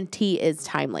 And then T is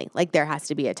timely. Like, there has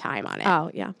to be a time on it.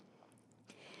 Oh, yeah.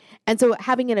 And so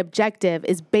having an objective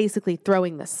is basically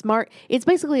throwing the SMART. It's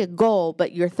basically a goal,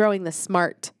 but you're throwing the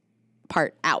SMART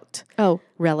part out. Oh,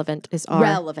 relevant is R.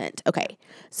 Relevant. Okay.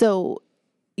 So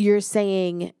you're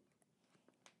saying,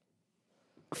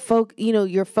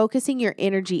 you're focusing your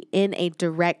energy in a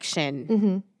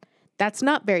direction. That's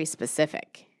not very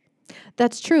specific.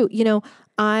 That's true.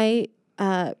 I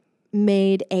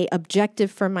made a objective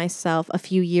for myself a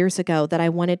few years ago that I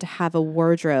wanted to have a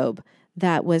wardrobe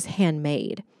that was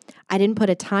handmade. I didn't put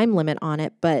a time limit on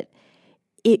it, but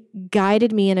it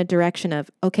guided me in a direction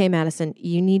of, okay, Madison,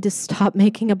 you need to stop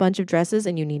making a bunch of dresses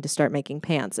and you need to start making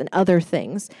pants and other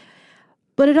things.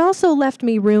 But it also left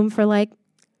me room for like,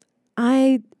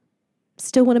 I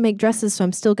still want to make dresses, so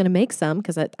I'm still going to make some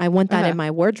because I want that in my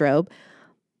wardrobe.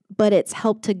 But it's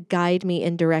helped to guide me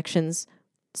in directions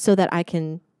so that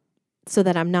I'm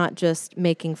not just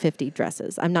making 50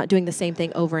 dresses. I'm not doing the same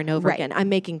thing over and over again. I'm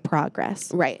making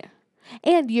progress. Right.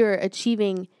 And you're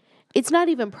achieving, it's not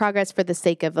even progress for the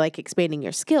sake of like expanding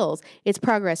your skills. It's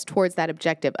progress towards that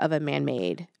objective of a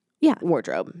man-made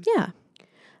wardrobe. Yeah.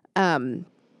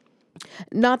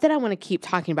 Not that I want to keep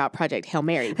talking about Project Hail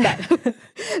Mary, but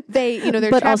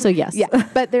they're but also, yes. Yeah,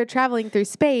 but they're traveling through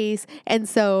space. And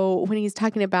so when he's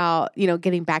talking about,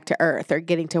 getting back to Earth or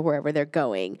getting to wherever they're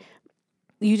going,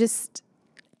 you just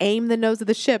aim the nose of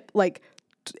the ship like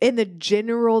in the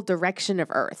general direction of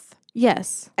Earth.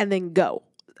 Yes. And then go.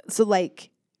 So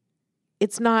like,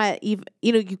 it's not even,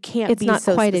 you can't it's be not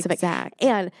so quite specific. Exact.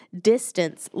 And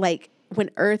distance, like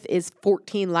when Earth is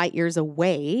 14 light years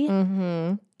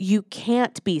away, you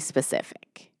can't be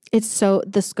specific.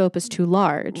 The scope is too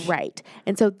large. Right.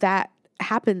 And so that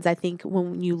happens, I think,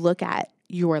 when you look at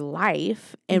your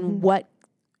life and what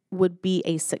would be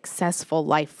a successful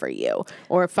life for you.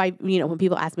 Or if when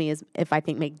people ask me if I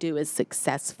think Make Do is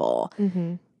successful,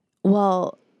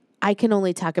 well, I can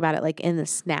only talk about it like in the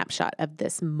snapshot of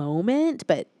this moment,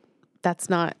 but that's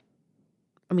not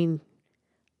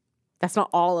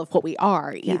all of what we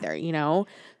are either,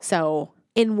 So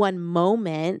in one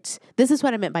moment, this is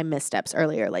what I meant by missteps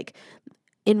earlier. Like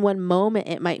in one moment,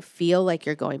 it might feel like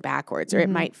you're going backwards or it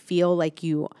might feel like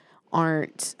you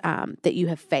aren't, that you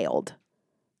have failed,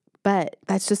 but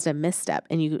that's just a misstep.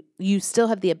 And you still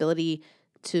have the ability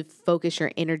to focus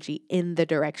your energy in the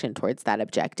direction towards that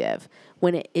objective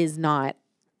when it is not,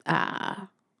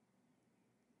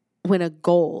 when a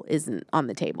goal isn't on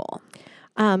the table.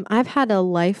 I've had a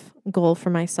life goal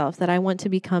for myself that I want to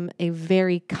become a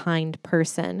very kind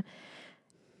person.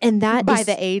 And that by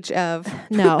the age of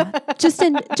no,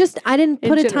 I didn't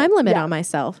put a time limit on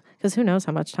myself because who knows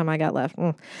how much time I got left.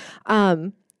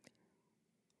 That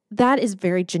is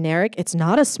very generic. It's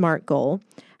not a SMART goal.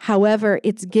 However,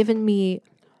 it's given me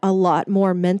a lot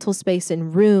more mental space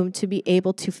and room to be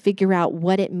able to figure out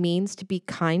what it means to be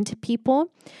kind to people.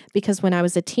 Because when I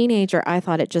was a teenager, I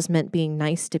thought it just meant being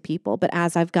nice to people. But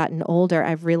as I've gotten older,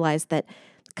 I've realized that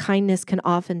kindness can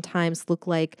oftentimes look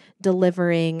like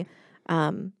delivering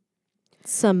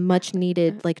some much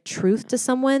needed like truth to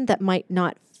someone that might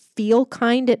not feel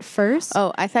kind at first.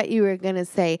 Oh, I thought you were going to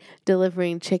say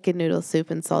delivering chicken noodle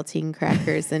soup and saltine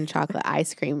crackers and chocolate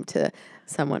ice cream to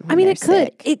someone.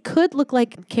 It could look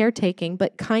like caretaking,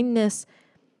 but kindness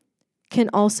can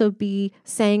also be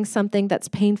saying something that's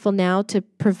painful now to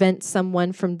prevent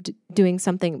someone from doing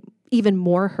something even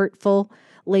more hurtful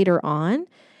later on.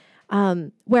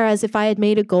 Whereas if I had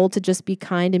made a goal to just be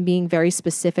kind and being very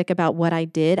specific about what I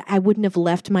did, I wouldn't have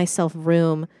left myself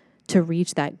room to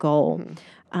reach that goal.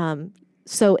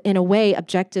 So in a way,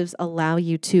 objectives allow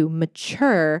you to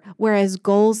mature, whereas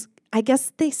goals, I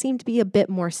guess they seem to be a bit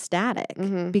more static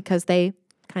because they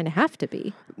kind of have to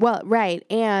be. Well, right.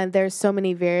 And there's so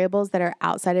many variables that are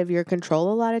outside of your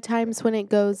control a lot of times when it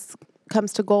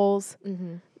comes to goals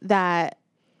that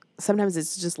sometimes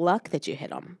it's just luck that you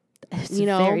hit them. It's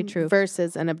very true.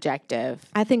 Versus an objective.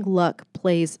 I think luck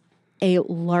plays a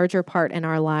larger part in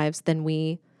our lives than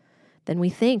we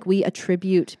think. We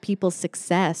attribute people's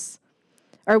success,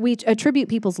 or we attribute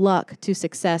people's luck to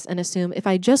success and assume if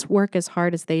I just work as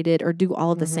hard as they did or do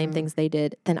all of the same things they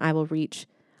did, then I will reach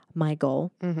my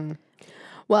goal.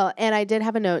 Well, and I did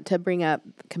have a note to bring up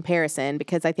comparison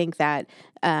because I think that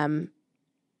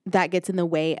that gets in the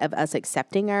way of us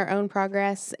accepting our own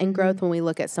progress and growth when we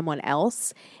look at someone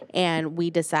else and we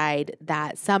decide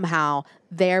that somehow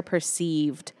their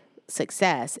perceived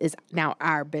success is now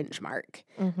our benchmark.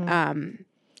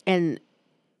 And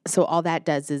so all that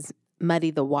does is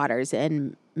muddy the waters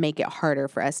and make it harder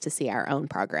for us to see our own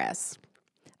progress.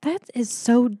 That is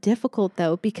so difficult,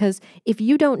 though, because if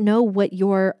you don't know what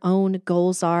your own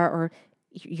goals are, or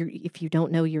if you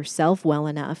don't know yourself well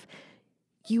enough,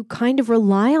 you kind of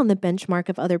rely on the benchmark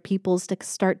of other people's to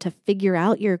start to figure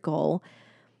out your goal.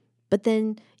 But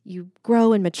then you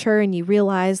grow and mature and you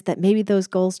realize that maybe those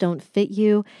goals don't fit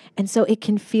you. And so it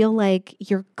can feel like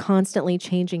you're constantly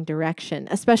changing direction,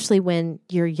 especially when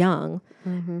you're young.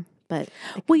 But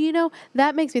well,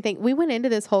 that makes me think we went into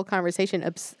this whole conversation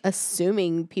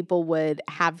assuming people would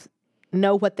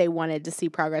know what they wanted to see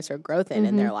progress or growth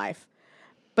in their life.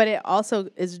 But it also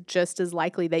is just as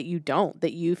likely that you don't,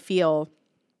 that you feel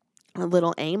a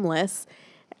little aimless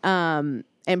and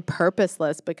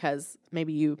purposeless because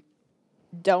maybe you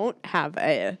don't have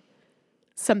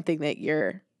something that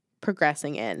you're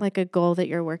progressing in. Like a goal that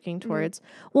you're working towards.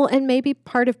 Well, and maybe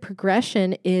part of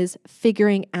progression is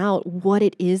figuring out what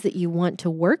it is that you want to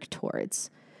work towards.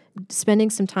 Spending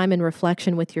some time in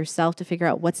reflection with yourself to figure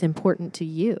out what's important to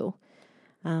you.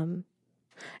 And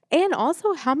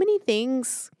also, how many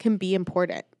things can be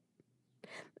important?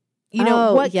 You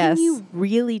know, what can you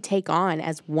really take on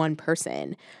as one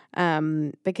person?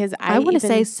 Because I want to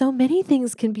say so many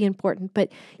things can be important,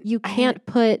 but you can't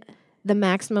put the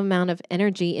maximum amount of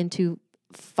energy into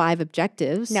 5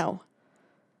 objectives. No.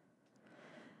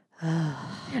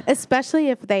 Especially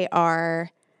if they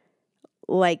are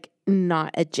like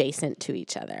not adjacent to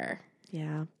each other.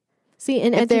 Yeah. See,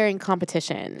 if they're in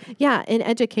competition. Yeah, in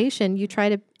education, you try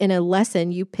to, in a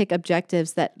lesson, you pick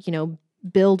objectives that, you know,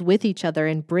 build with each other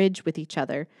and bridge with each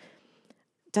other.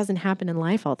 It doesn't happen in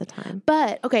life all the time.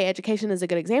 But, okay, education is a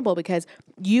good example because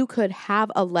you could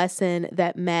have a lesson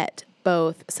that met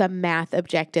both some math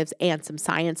objectives and some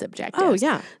science objectives. Oh,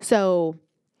 yeah. So,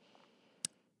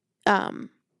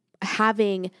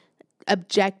 having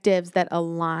objectives that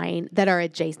align, that are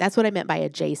adjacent. That's what I meant by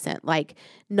adjacent. Like,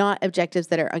 not objectives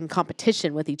that are in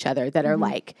competition with each other, that are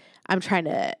like, I'm trying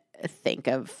to think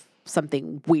of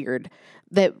something weird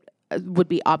that would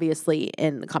be obviously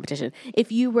in competition.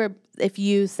 If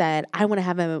you said, I want to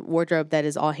have a wardrobe that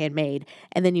is all handmade,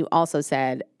 and then you also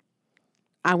said,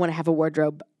 I want to have a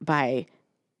wardrobe by,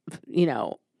 you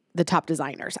know, the top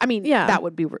designers. I mean, that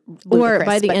would be ludicrous. Or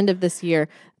by the end of this year,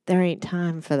 there ain't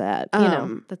time for that. You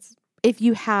know, that's if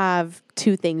you have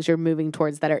 2 things you're moving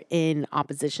towards that are in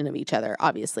opposition of each other.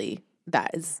 Obviously, that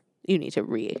is, you need to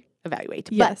reevaluate.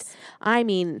 Yes. But I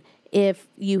mean, if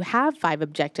you have 5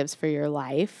 objectives for your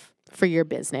life, for your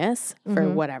business, for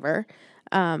whatever,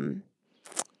 the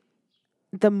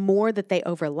more that they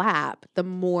overlap, the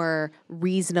more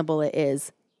reasonable it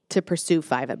is to pursue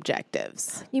 5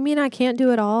 objectives. You mean I can't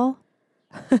do it all?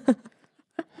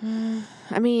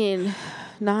 I mean,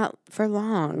 not for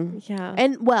long. Yeah.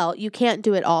 And, well, you can't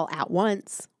do it all at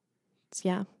once.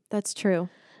 Yeah, that's true.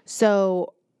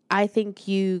 So I think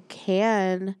you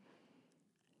can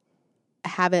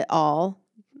have it all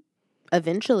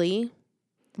eventually,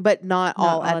 but not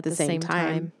all at the same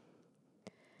time.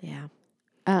 Yeah.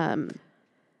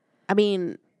 I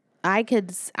mean, I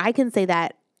can say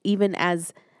that even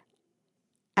as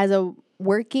a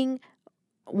working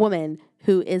woman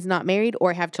who is not married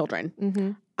or have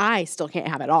children, I still can't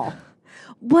have it all.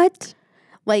 What?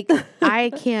 Like, I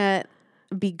can't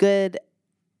be good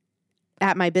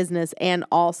at my business and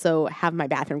also have my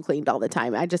bathroom cleaned all the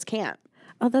time. I just can't.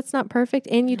 Oh, that's not perfect.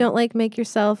 And you don't like make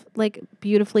yourself like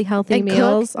beautifully healthy and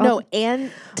meals. Cook? No,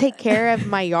 and take care of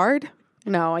my yard.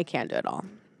 No, I can't do it all.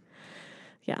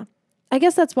 Yeah. I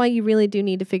guess that's why you really do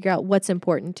need to figure out what's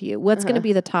important to you. What's going to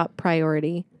be the top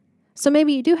priority? So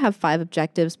maybe you do have 5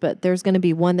 objectives, but there's going to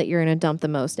be one that you're going to dump the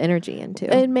most energy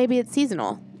into. And maybe it's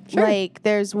seasonal. Sure. Like,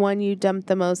 there's one you dump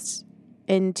the most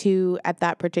into at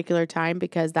that particular time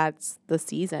because that's the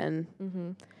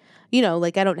season. You know,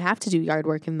 like, I don't have to do yard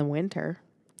work in the winter.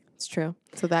 It's true.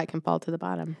 So that can fall to the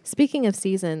bottom. Speaking of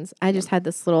seasons, I just had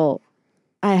this little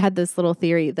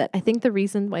theory that I think the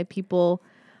reason why people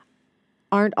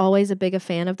aren't always a big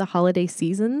fan of the holiday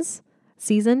season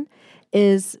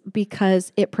is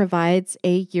because it provides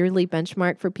a yearly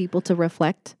benchmark for people to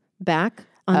reflect back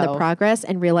on the progress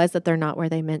and realize that they're not where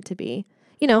they meant to be,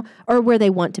 you know, or where they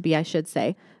want to be, I should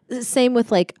say. Same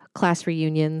with like class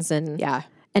reunions and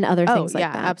other things like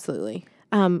that. Absolutely.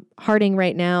 Harding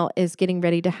right now is getting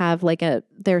ready to have like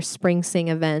their spring sing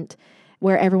event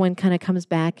where everyone kind of comes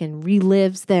back and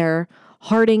relives their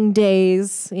Harding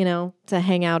days, you know, to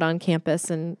hang out on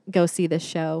campus and go see this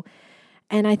show.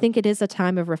 And I think it is a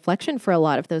time of reflection for a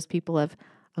lot of those people of,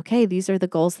 okay, these are the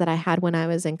goals that I had when I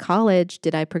was in college.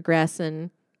 Did I progress and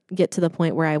get to the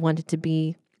point where I wanted to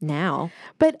be now?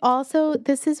 But also,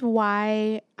 this is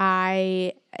why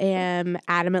I am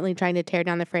adamantly trying to tear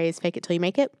down the phrase, fake it till you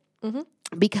make it.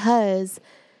 Because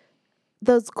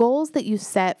those goals that you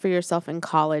set for yourself in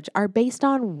college are based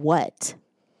on what?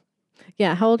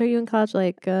 Yeah. How old are you in college?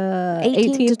 Like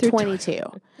 18 to 22.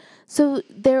 So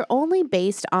they're only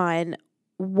based on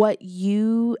what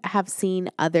you have seen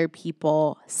other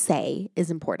people say is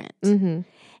important.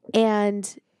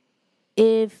 And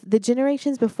if the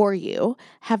generations before you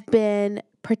have been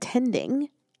pretending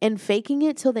and faking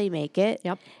it till they make it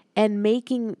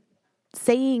and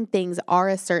saying things are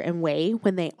a certain way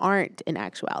when they aren't in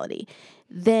actuality,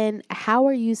 then how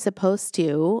are you supposed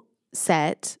to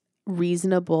set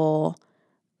reasonable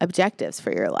objectives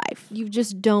for your life? You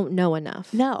just don't know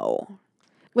enough. No.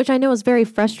 Which I know is very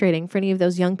frustrating for any of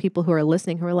those young people who are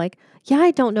listening who are like, yeah,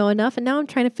 I don't know enough and now I'm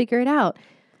trying to figure it out.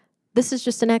 this is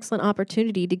just an excellent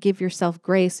opportunity to give yourself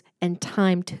grace and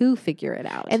time to figure it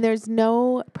out. And there's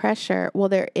no pressure. Well,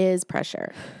 there is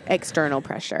pressure, external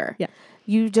pressure. Yeah.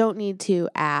 You don't need to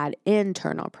add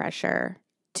internal pressure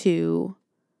to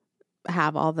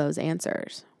have all those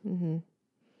answers. Mm-hmm.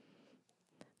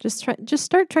 Just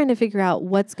start trying to figure out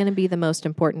what's going to be the most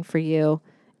important for you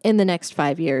in the next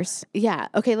 5 years. Yeah.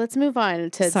 Okay. Let's move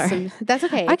on to some. That's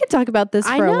okay. I could talk about this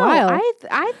for a while.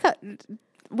 I thought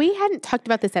we hadn't talked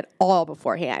about this at all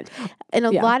beforehand, and a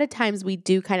lot of times we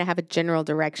do kind of have a general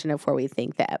direction of where we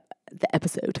think that the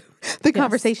episode, the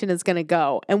conversation is going to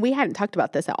go, and we hadn't talked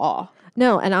about this at all.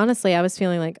 No, and honestly, I was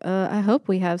feeling like, I hope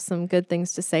we have some good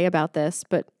things to say about this,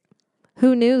 but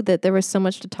who knew that there was so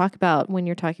much to talk about when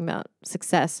you're talking about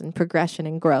success and progression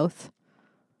and growth?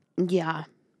 Yeah.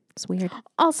 It's weird.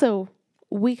 Also,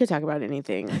 we could talk about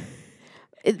anything.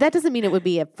 That doesn't mean it would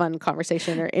be a fun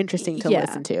conversation or interesting to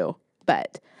listen to,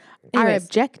 but our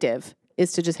objective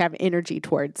is to just have energy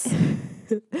towards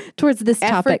this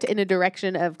effort topic in a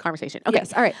direction of conversation. Okay.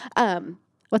 Yes. All right.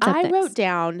 What's up I next? wrote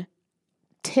down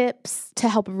tips to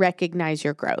help recognize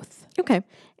your growth Okay.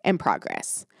 and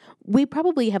progress. We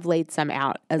probably have laid some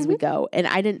out as we go, and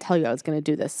I didn't tell you I was going to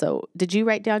do this. So, did you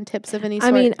write down tips of any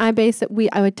sort? I mean,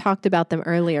 I talked about them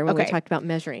earlier when we talked about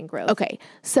measuring growth. Okay.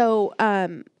 So,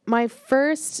 my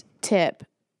first tip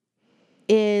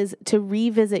is to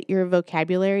revisit your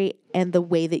vocabulary and the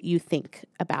way that you think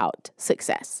about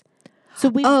success. So,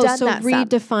 we've done that.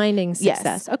 Redefining success.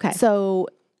 Yes. Okay. So,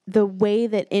 the way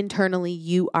that internally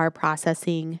you are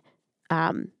processing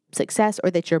success, or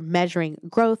that you're measuring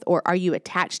growth, or are you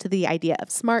attached to the idea of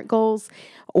SMART goals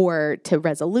or to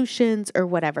resolutions or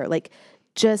whatever, like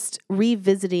just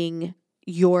revisiting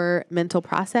your mental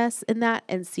process in that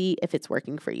and see if it's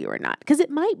working for you or not. Because it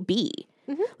might be.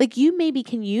 Like you maybe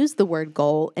can use the word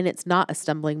goal and it's not a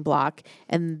stumbling block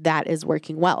and that is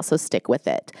working well. So stick with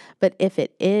it. But if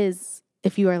it is,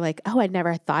 if you are like, oh, I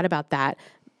never thought about that,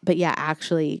 but yeah,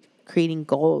 actually creating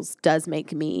goals does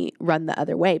make me run the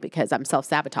other way because I'm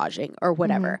self-sabotaging or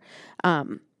whatever.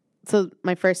 So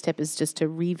my first tip is just to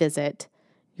revisit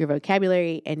your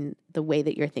vocabulary and the way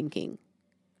that you're thinking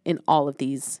in all of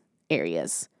these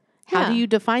areas. How do you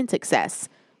define success?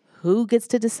 Who gets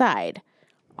to decide?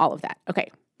 All of that.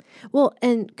 Okay. Well,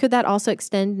 and could that also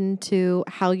extend into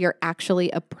how you're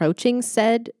actually approaching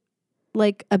said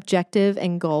like objective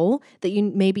and goal, that you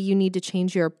need to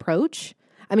change your approach?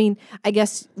 I mean, I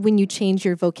guess when you change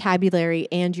your vocabulary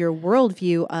and your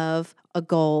worldview of a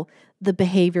goal, the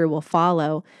behavior will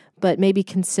follow. But maybe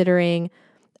considering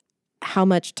how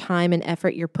much time and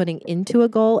effort you're putting into a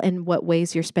goal and what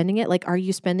ways you're spending it. Like, are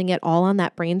you spending it all on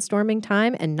that brainstorming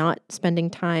time and not spending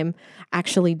time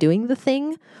actually doing the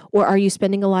thing? Or are you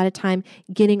spending a lot of time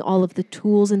getting all of the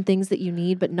tools and things that you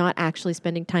need, but not actually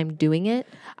spending time doing it?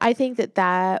 I think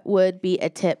that would be a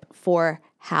tip for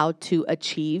how to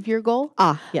achieve your goal.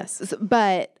 Yes.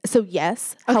 So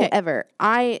yes. Okay. However,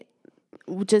 I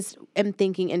just am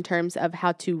thinking in terms of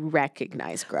how to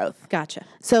recognize growth. Gotcha.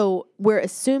 So we're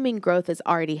assuming growth is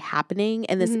already happening,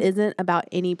 and this isn't about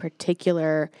any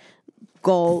particular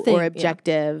goal or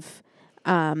objective.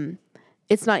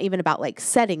 It's not even about like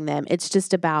setting them. It's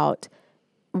just about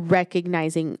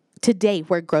recognizing today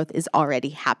where growth is already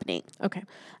happening. Okay.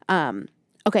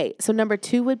 Okay. So number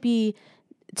 2 would be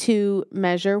to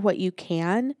measure what you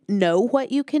can, know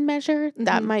what you can measure.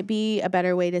 That might be a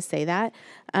better way to say that.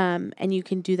 And you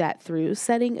can do that through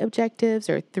setting objectives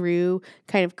or through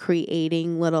kind of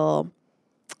creating little,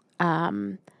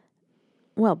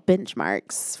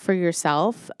 benchmarks for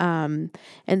yourself. And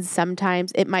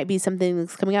sometimes it might be something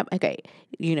that's coming up. Okay,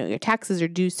 your taxes are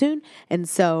due soon. And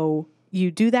so you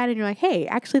do that and you're like, hey,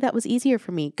 actually that was easier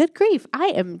for me. Good grief. I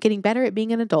am getting better at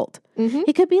being an adult.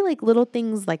 It could be like little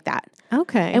things like that.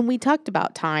 Okay. And we talked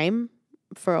about time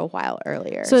for a while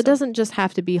earlier. So it doesn't just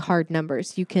have to be hard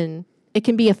numbers. It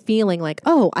can be a feeling like,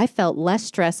 oh, I felt less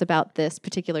stress about this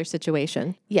particular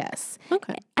situation. Yes.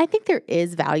 Okay. I think there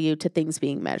is value to things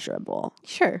being measurable.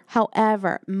 Sure.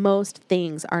 However, most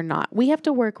things are not. We have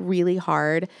to work really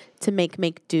hard to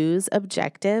make do's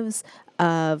objectives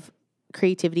of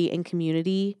creativity and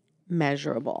community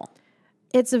measurable.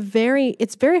 It's very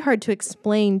hard to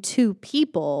explain to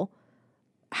people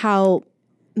how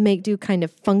Make Do kind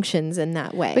of functions in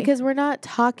that way. Because we're not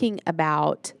talking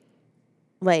about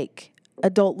like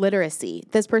adult literacy.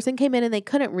 This person came in and they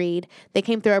couldn't read. They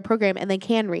came through our program and they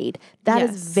can read. That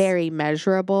is very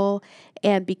measurable.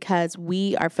 And because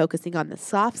we are focusing on the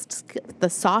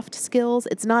soft skills,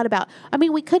 it's not about,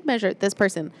 we could measure this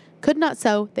person could not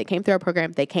sew. They came through our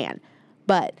program. They can.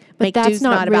 But But make do's that's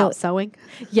not not real- about sewing.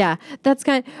 Yeah,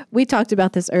 we talked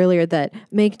about this earlier, that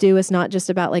make do is not just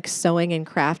about like sewing and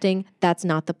crafting. That's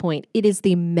not the point. It is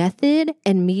the method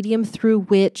and medium through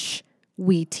which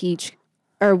we teach,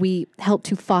 or we help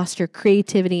to foster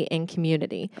creativity and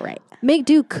community. Right. Make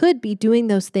do could be doing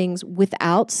those things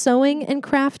without sewing and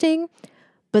crafting,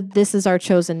 but this is our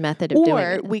chosen method of doing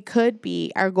Or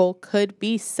it. our goal could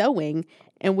be sewing,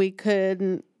 and we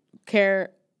couldn't care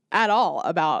at all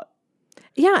about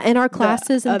Yeah, and our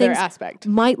classes and other things aspect.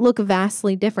 might look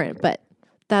vastly different, but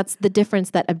that's the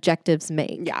difference that objectives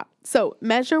make. Yeah. So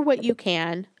measure what you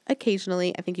can.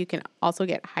 Occasionally, I think you can also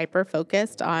get hyper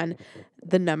focused on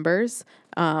the numbers,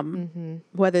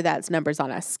 whether that's numbers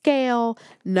on a scale,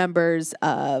 numbers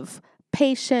of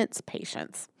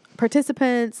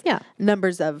participants, Yeah.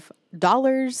 numbers of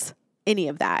dollars, any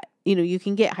of that. You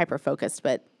can get hyper focused,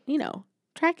 but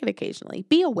track it occasionally.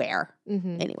 Be aware.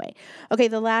 Anyway. Okay.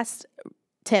 The last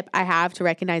tip I have to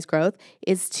recognize growth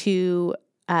is to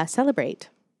celebrate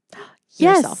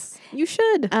yourself. Yes, you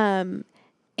should.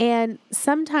 And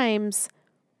sometimes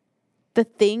the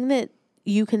thing that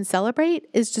you can celebrate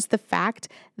is just the fact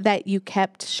that you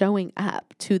kept showing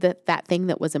up to that thing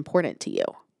that was important to you.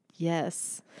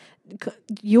 Yes.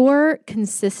 Your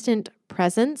consistent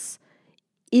presence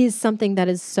is something that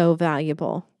is so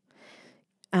valuable.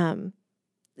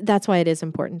 That's why it is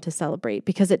important to celebrate,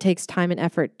 because it takes time and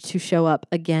effort to show up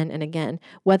again and again,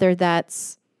 whether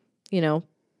that's,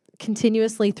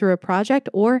 continuously through a project,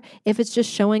 or if it's just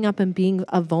showing up and being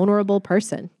a vulnerable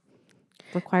person.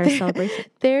 Requires celebration.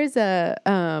 There's a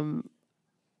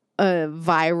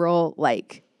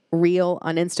viral reel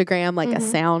on Instagram, a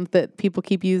sound that people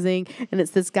keep using, and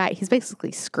it's this guy. He's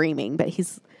basically screaming, but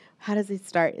how does he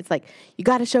start? It's like, you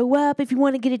got to show up if you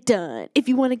want to get it done. If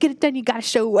you want to get it done, you got to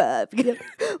show up.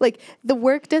 The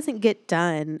work doesn't get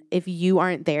done if you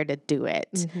aren't there to do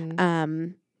it.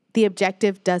 The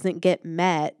objective doesn't get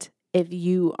met if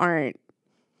you aren't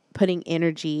putting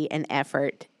energy and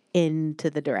effort into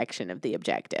the direction of the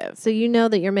objective. So you know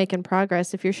that you're making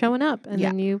progress if you're showing up, and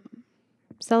then you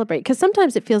celebrate. Because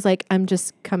sometimes it feels like I'm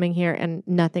just coming here and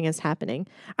nothing is happening.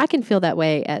 I can feel that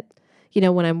way at,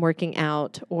 when I'm working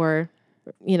out, or,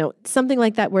 something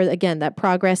like that, where again, that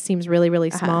progress seems really, really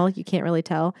small. You can't really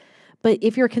tell. But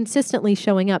if you're consistently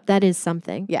showing up, that is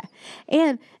something. Yeah.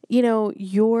 And,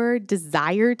 your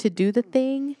desire to do the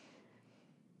thing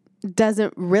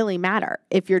doesn't really matter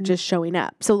if you're just showing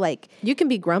up. So You can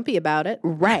be grumpy about it.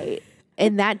 right.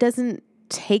 And that doesn't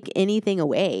take anything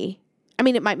away. I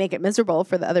mean, it might make it miserable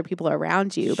for the other people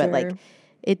around you, but Sure.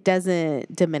 it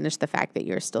doesn't diminish the fact that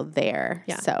you're still there.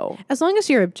 Yeah. So As long as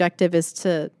your objective is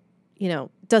to,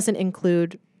 doesn't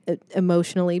include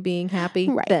emotionally being happy,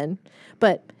 Right. then.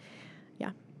 But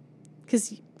yeah,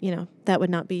 because, that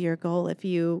would not be your goal if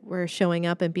you were showing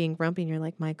up and being grumpy and you're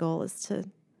like, my goal is to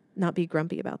not be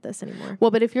grumpy about this anymore.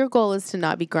 well, but if your goal is to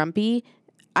not be grumpy,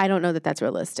 I don't know that that's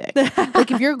realistic.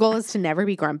 If your goal is to never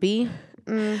be grumpy,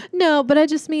 No, but I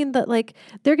just mean that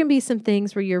there can be some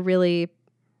things where you're really,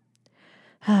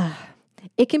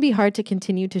 it can be hard to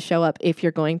continue to show up if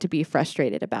you're going to be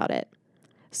frustrated about it.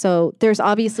 So there's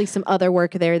obviously some other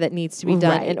work there that needs to be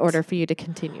done in Right. order for you to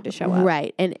continue to show up.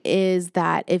 right. And is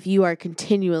that if you are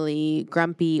continually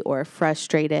grumpy or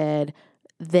frustrated,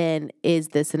 then is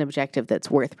this an objective that's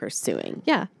worth pursuing?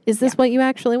 Yeah. Is this what you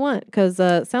actually want? Because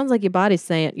it sounds like your body's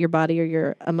saying, your body or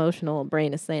your emotional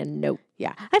brain is saying no.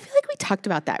 Yeah. I feel like we talked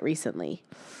about that recently.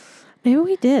 Maybe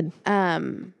we did.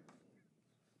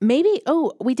 Maybe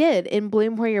we did in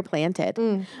Bloom Where You're Planted.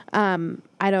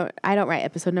 I don't write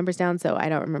episode numbers down, so I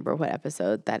don't remember what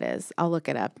episode that is. I'll look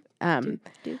it up.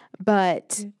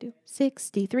 But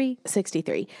 63.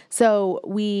 63. So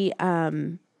we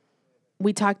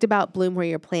talked about Bloom Where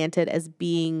You're Planted as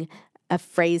being a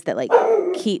phrase that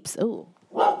keeps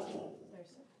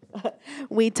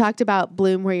we talked about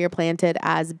Bloom Where You're Planted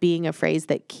as being a phrase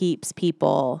that keeps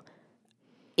people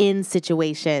in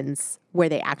situations where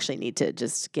they actually need to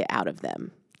just get out of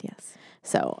them. Yes.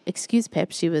 So, excuse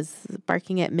Pip. She was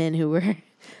barking at men who were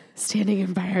standing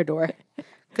in by our door.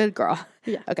 Good girl.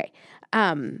 Yeah. Okay.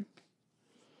 All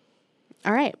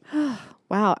right.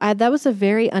 Wow. That was a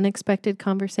very unexpected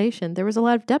conversation. There was a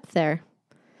lot of depth there.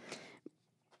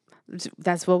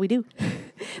 That's what we do.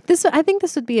 I think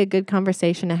this would be a good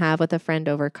conversation to have with a friend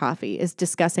over coffee, is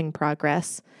discussing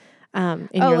progress in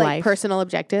your life. Personal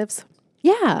objectives.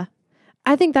 Yeah.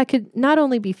 I think that could not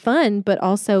only be fun, but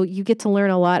also you get to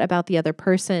learn a lot about the other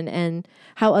person and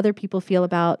how other people feel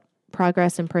about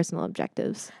progress and personal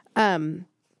objectives. And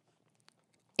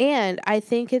I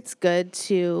think it's good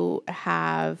to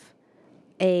have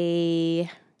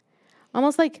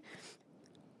almost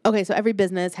okay, so every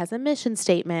business has a mission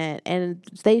statement and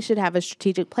they should have a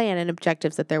strategic plan and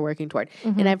objectives that they're working toward.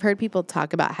 And I've heard people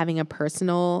talk about having a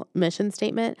personal mission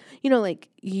statement, like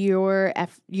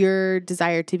your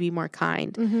desire to be more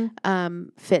kind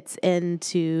fits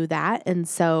into that. And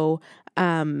so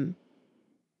that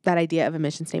idea of a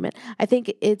mission statement, I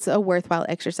think it's a worthwhile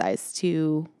exercise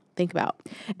to think about.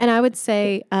 And I would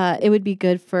say it would be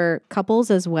good for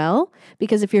couples as well,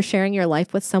 because if you're sharing your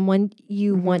life with someone,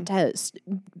 you want to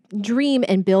dream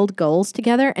and build goals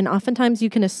together. And oftentimes you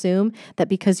can assume that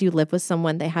because you live with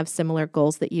someone, they have similar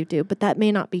goals that you do, but that may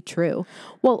not be true.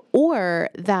 Well, or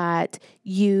that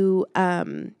you,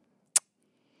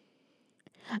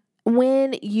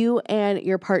 when you and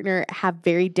your partner have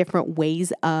very different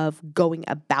ways of going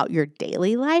about your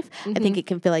daily life, I think it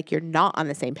can feel like you're not on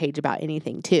the same page about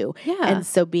anything too. Yeah. And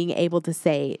so being able to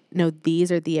say, no,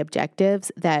 these are the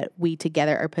objectives that we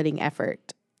together are putting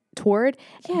effort toward,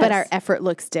 but our effort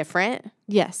looks different.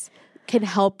 Yes. Can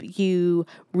help you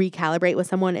recalibrate with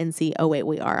someone and see, oh, wait,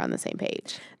 we are on the same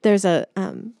page. There's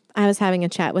I was having a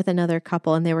chat with another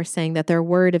couple and they were saying that their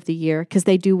word of the year, because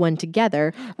they do one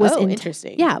together, was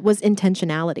interesting. Yeah, was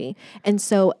intentionality. And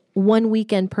so one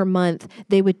weekend per month,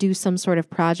 they would do some sort of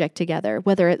project together,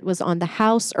 whether it was on the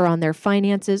house or on their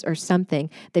finances or something.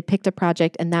 They picked a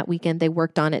project and that weekend they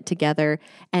worked on it together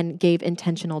and gave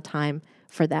intentional time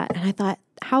for that. And I thought,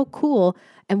 how cool,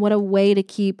 and what a way to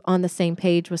keep on the same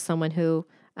page with someone who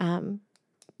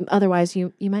otherwise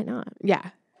you might not. Yeah.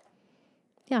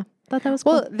 Yeah, thought that was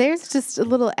cool. Well, there's just a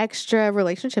little extra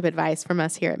relationship advice from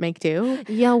us here at Make Do.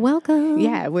 Yeah, welcome.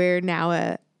 Yeah, we're now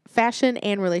a fashion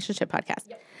and relationship podcast.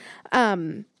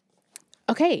 Yep.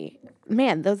 Okay,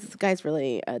 man, those guys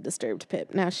really disturbed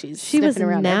Pip. Now she was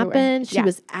around napping. everywhere. She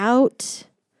was out.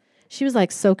 She was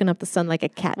like soaking up the sun like a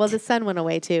cat. Well, the sun went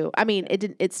away too. I mean,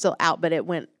 it's still out, but it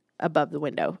went above the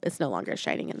window. It's no longer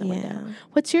shining in the window.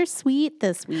 What's your sweet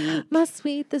this week? My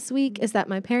sweet this week is that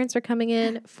my parents are coming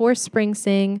in for Spring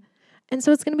Sing. And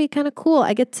so it's going to be kind of cool.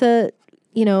 I get to,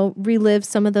 relive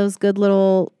some of those good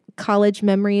little college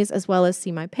memories as well as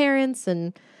see my parents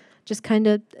and just kind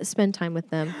of spend time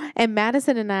with them. And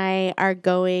Madison and I are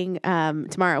going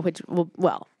tomorrow, which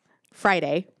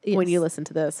Friday, when you listen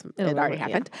to this, it already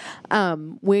happened. Yeah.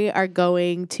 We are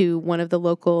going to one of the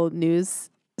local news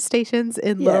stations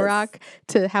in Little Rock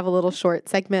to have a little short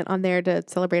segment on there to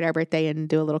celebrate our birthday and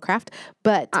do a little craft.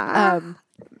 But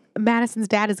Madison's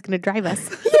dad is going to drive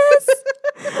us. Yes.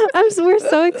 We're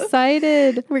so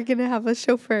excited. We're going to have a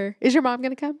chauffeur. Is your mom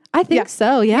going to come? I think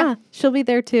so. Yeah. She'll be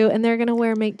there too. And they're going to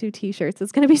wear Make Do t-shirts.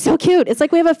 It's going to be so cute. It's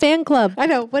like we have a fan club. I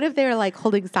know. What if they're like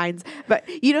holding signs? But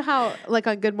you know how like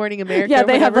on Good Morning America? Yeah,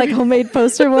 they have like homemade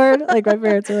poster board. Like my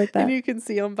parents are like that. And you can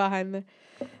see them behind the...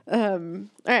 all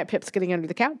right, Pip's getting under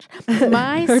the couch.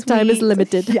 Her time is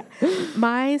limited. Yeah.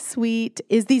 My sweet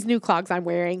is these new clogs I'm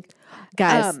wearing.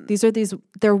 Guys,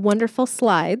 they're wonderful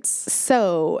slides.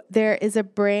 So there is a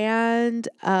brand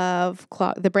of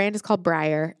clog. The brand is called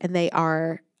Breyer, and they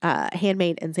are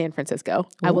handmade in San Francisco.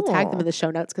 Ooh. I will tag them in the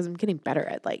show notes because I'm getting better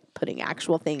at like putting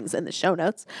actual things in the show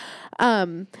notes.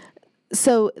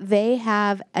 So they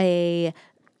have a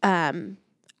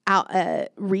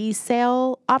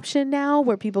resale option now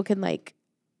where people can like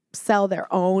sell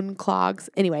their own clogs.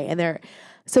 Anyway, and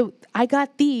so I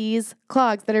got these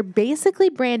clogs that are basically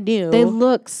brand new. They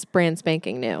look brand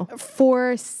spanking new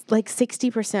for like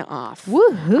 60% off.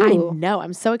 Woohoo! I know.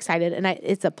 I'm so excited. And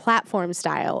it's a platform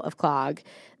style of clog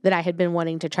that I had been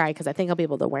wanting to try because I think I'll be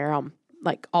able to wear them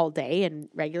like all day and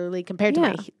regularly compared to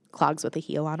my clogs with a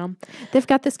heel on them. They've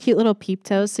got this cute little peep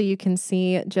toe so you can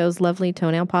see Joe's lovely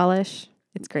toenail polish.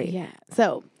 It's great. Yeah.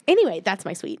 So anyway, that's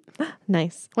my sweet.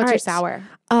 Nice. What's your sour?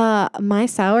 My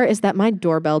sour is that my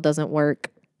doorbell doesn't work.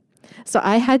 So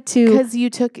I had to... Because you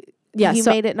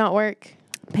made it not work?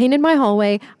 Painted my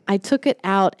hallway. I took it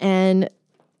out and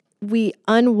we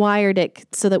unwired it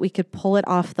so that we could pull it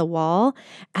off the wall.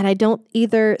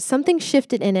 And something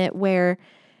shifted in it where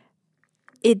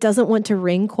it doesn't want to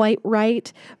ring quite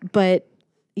right. But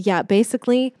yeah,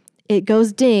 basically it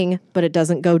goes ding, but it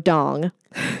doesn't go dong.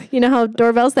 You know how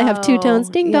doorbells, they have two tones,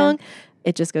 ding dong.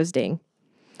 It just goes ding.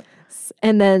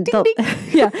 And then, ding,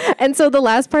 ding. And so the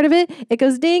last part of it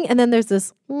goes ding. And then there's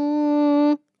this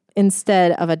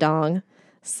instead of a dong.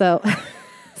 So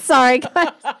sorry,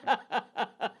 guys.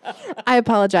 I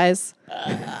apologize.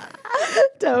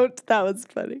 Don't. That was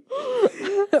funny.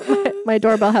 My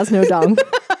doorbell has no dong.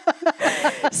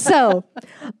 So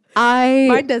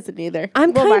mine doesn't either.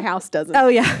 My house doesn't. Oh,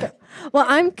 yeah. Well,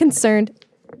 I'm concerned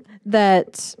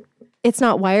that it's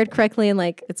not wired correctly and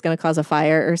like it's going to cause a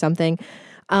fire or something.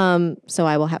 So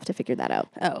I will have to figure that out.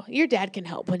 Oh, your dad can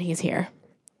help when he's here.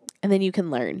 And then you can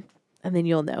learn. And then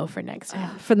you'll know for next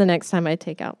time. For the next time I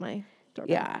take out my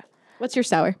doorbell. Yeah. What's your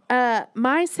sour?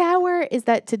 My sour is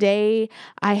that today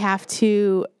I have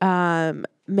to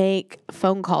make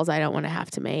phone calls I don't want to have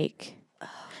to make.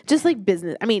 Just like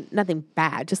business. I mean, nothing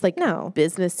bad. Just like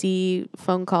businessy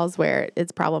phone calls where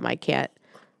it's a problem I can't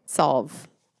solve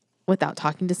without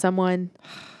talking to someone.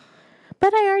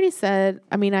 But I already said,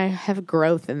 I mean, I have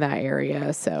growth in that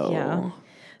area. So Yeah.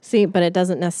 See, but it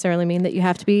doesn't necessarily mean that you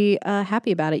have to be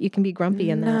happy about it. You can be grumpy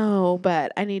in that. No,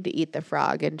 but I need to eat the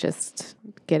frog and just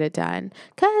get it done.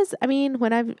 Because, I mean,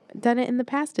 when I've done it in the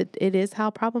past, it is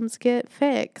how problems get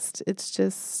fixed. It's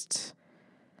just...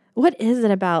 What is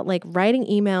it about like writing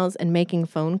emails and making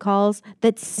phone calls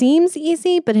that seems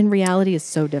easy, but in reality is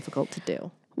so difficult to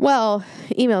do? Well,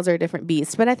 emails are a different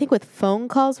beast. But I think with phone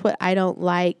calls, what I don't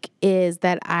like is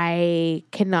that I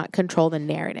cannot control the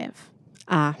narrative.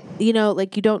 You know,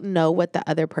 like you don't know what the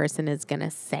other person is going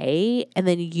to say, and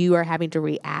then you are having to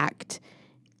react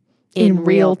in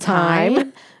real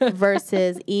time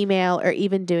versus email or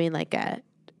even doing like a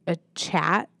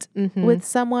chat with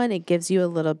someone. It gives you a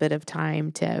little bit of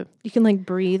time to You can like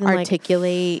breathe and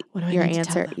articulate what do I your need to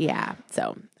tell answer. them? Yeah.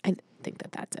 So I think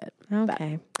that that's it.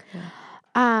 Okay.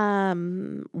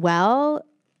 Well,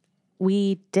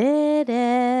 we did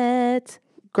it.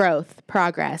 Growth,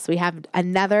 progress. We have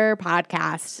another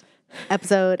podcast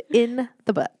episode in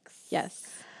the books. Yes.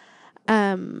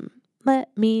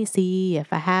 Let me see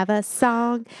if I have a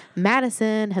song.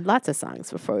 Madison had lots of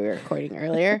songs before we were recording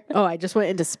earlier. Oh, I just went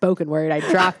into spoken word. I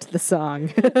dropped the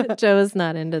song. Joe is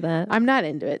not into that. I'm not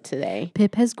into it today.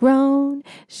 Pip has grown.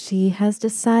 She has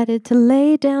decided to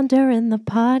lay down during the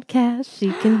podcast.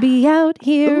 She can be out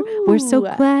here. We're so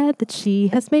Ooh. glad that she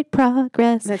has made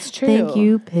progress. That's true. Thank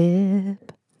you,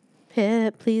 Pip.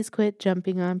 Pip, please quit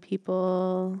jumping on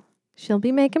people. She'll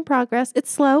be making progress. It's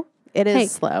slow. It is Hey,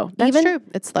 slow. That's even- true.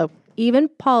 It's slow. Even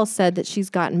Paul said that she's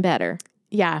gotten better.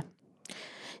 Yeah.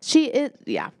 She is,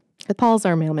 yeah. Paul's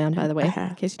our mailman, by the way, Uh-huh.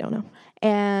 in case you don't know.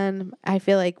 And I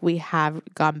feel like we have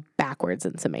gone backwards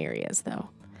in some areas, though.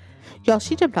 Y'all,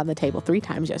 she jumped on the table 3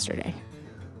 times yesterday.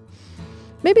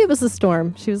 Maybe it was the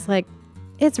storm. She was like,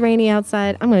 it's rainy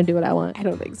outside. I'm going to do what I want. I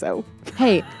don't think so.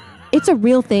 Hey, it's a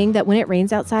real thing that when it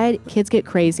rains outside, kids get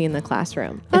crazy in the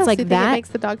classroom. It's So you like think that It makes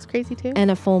the dogs crazy, too?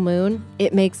 and a full moon.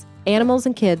 It makes animals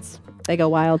and kids, they go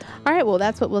wild. All right, well,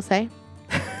 that's what we'll say.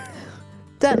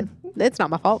 Done. It's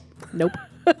not my fault. Nope.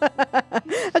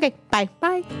 Okay, bye.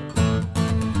 Bye.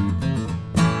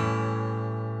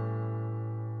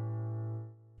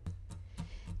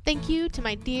 Thank you to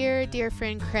my dear, dear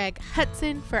friend Craig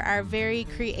Hudson for our very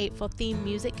createful theme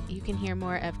music. You can hear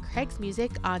more of Craig's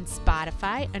music on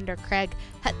Spotify under Craig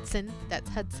Hudson. That's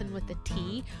Hudson with a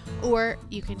T. Or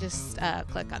you can just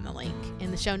click on the link in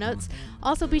the show notes.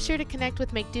 Also, be sure to connect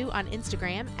with Make Do on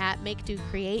Instagram at Make Do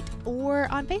Create or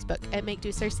on Facebook at Make Do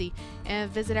Cersei.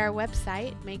 And visit our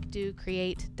website,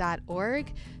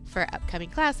 makedocreate.org, for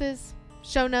upcoming classes,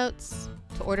 show notes,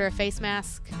 to order a face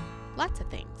mask, lots of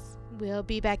things. We'll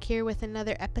be back here with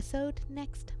another episode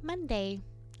next Monday.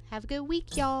 Have a good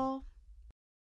week, y'all.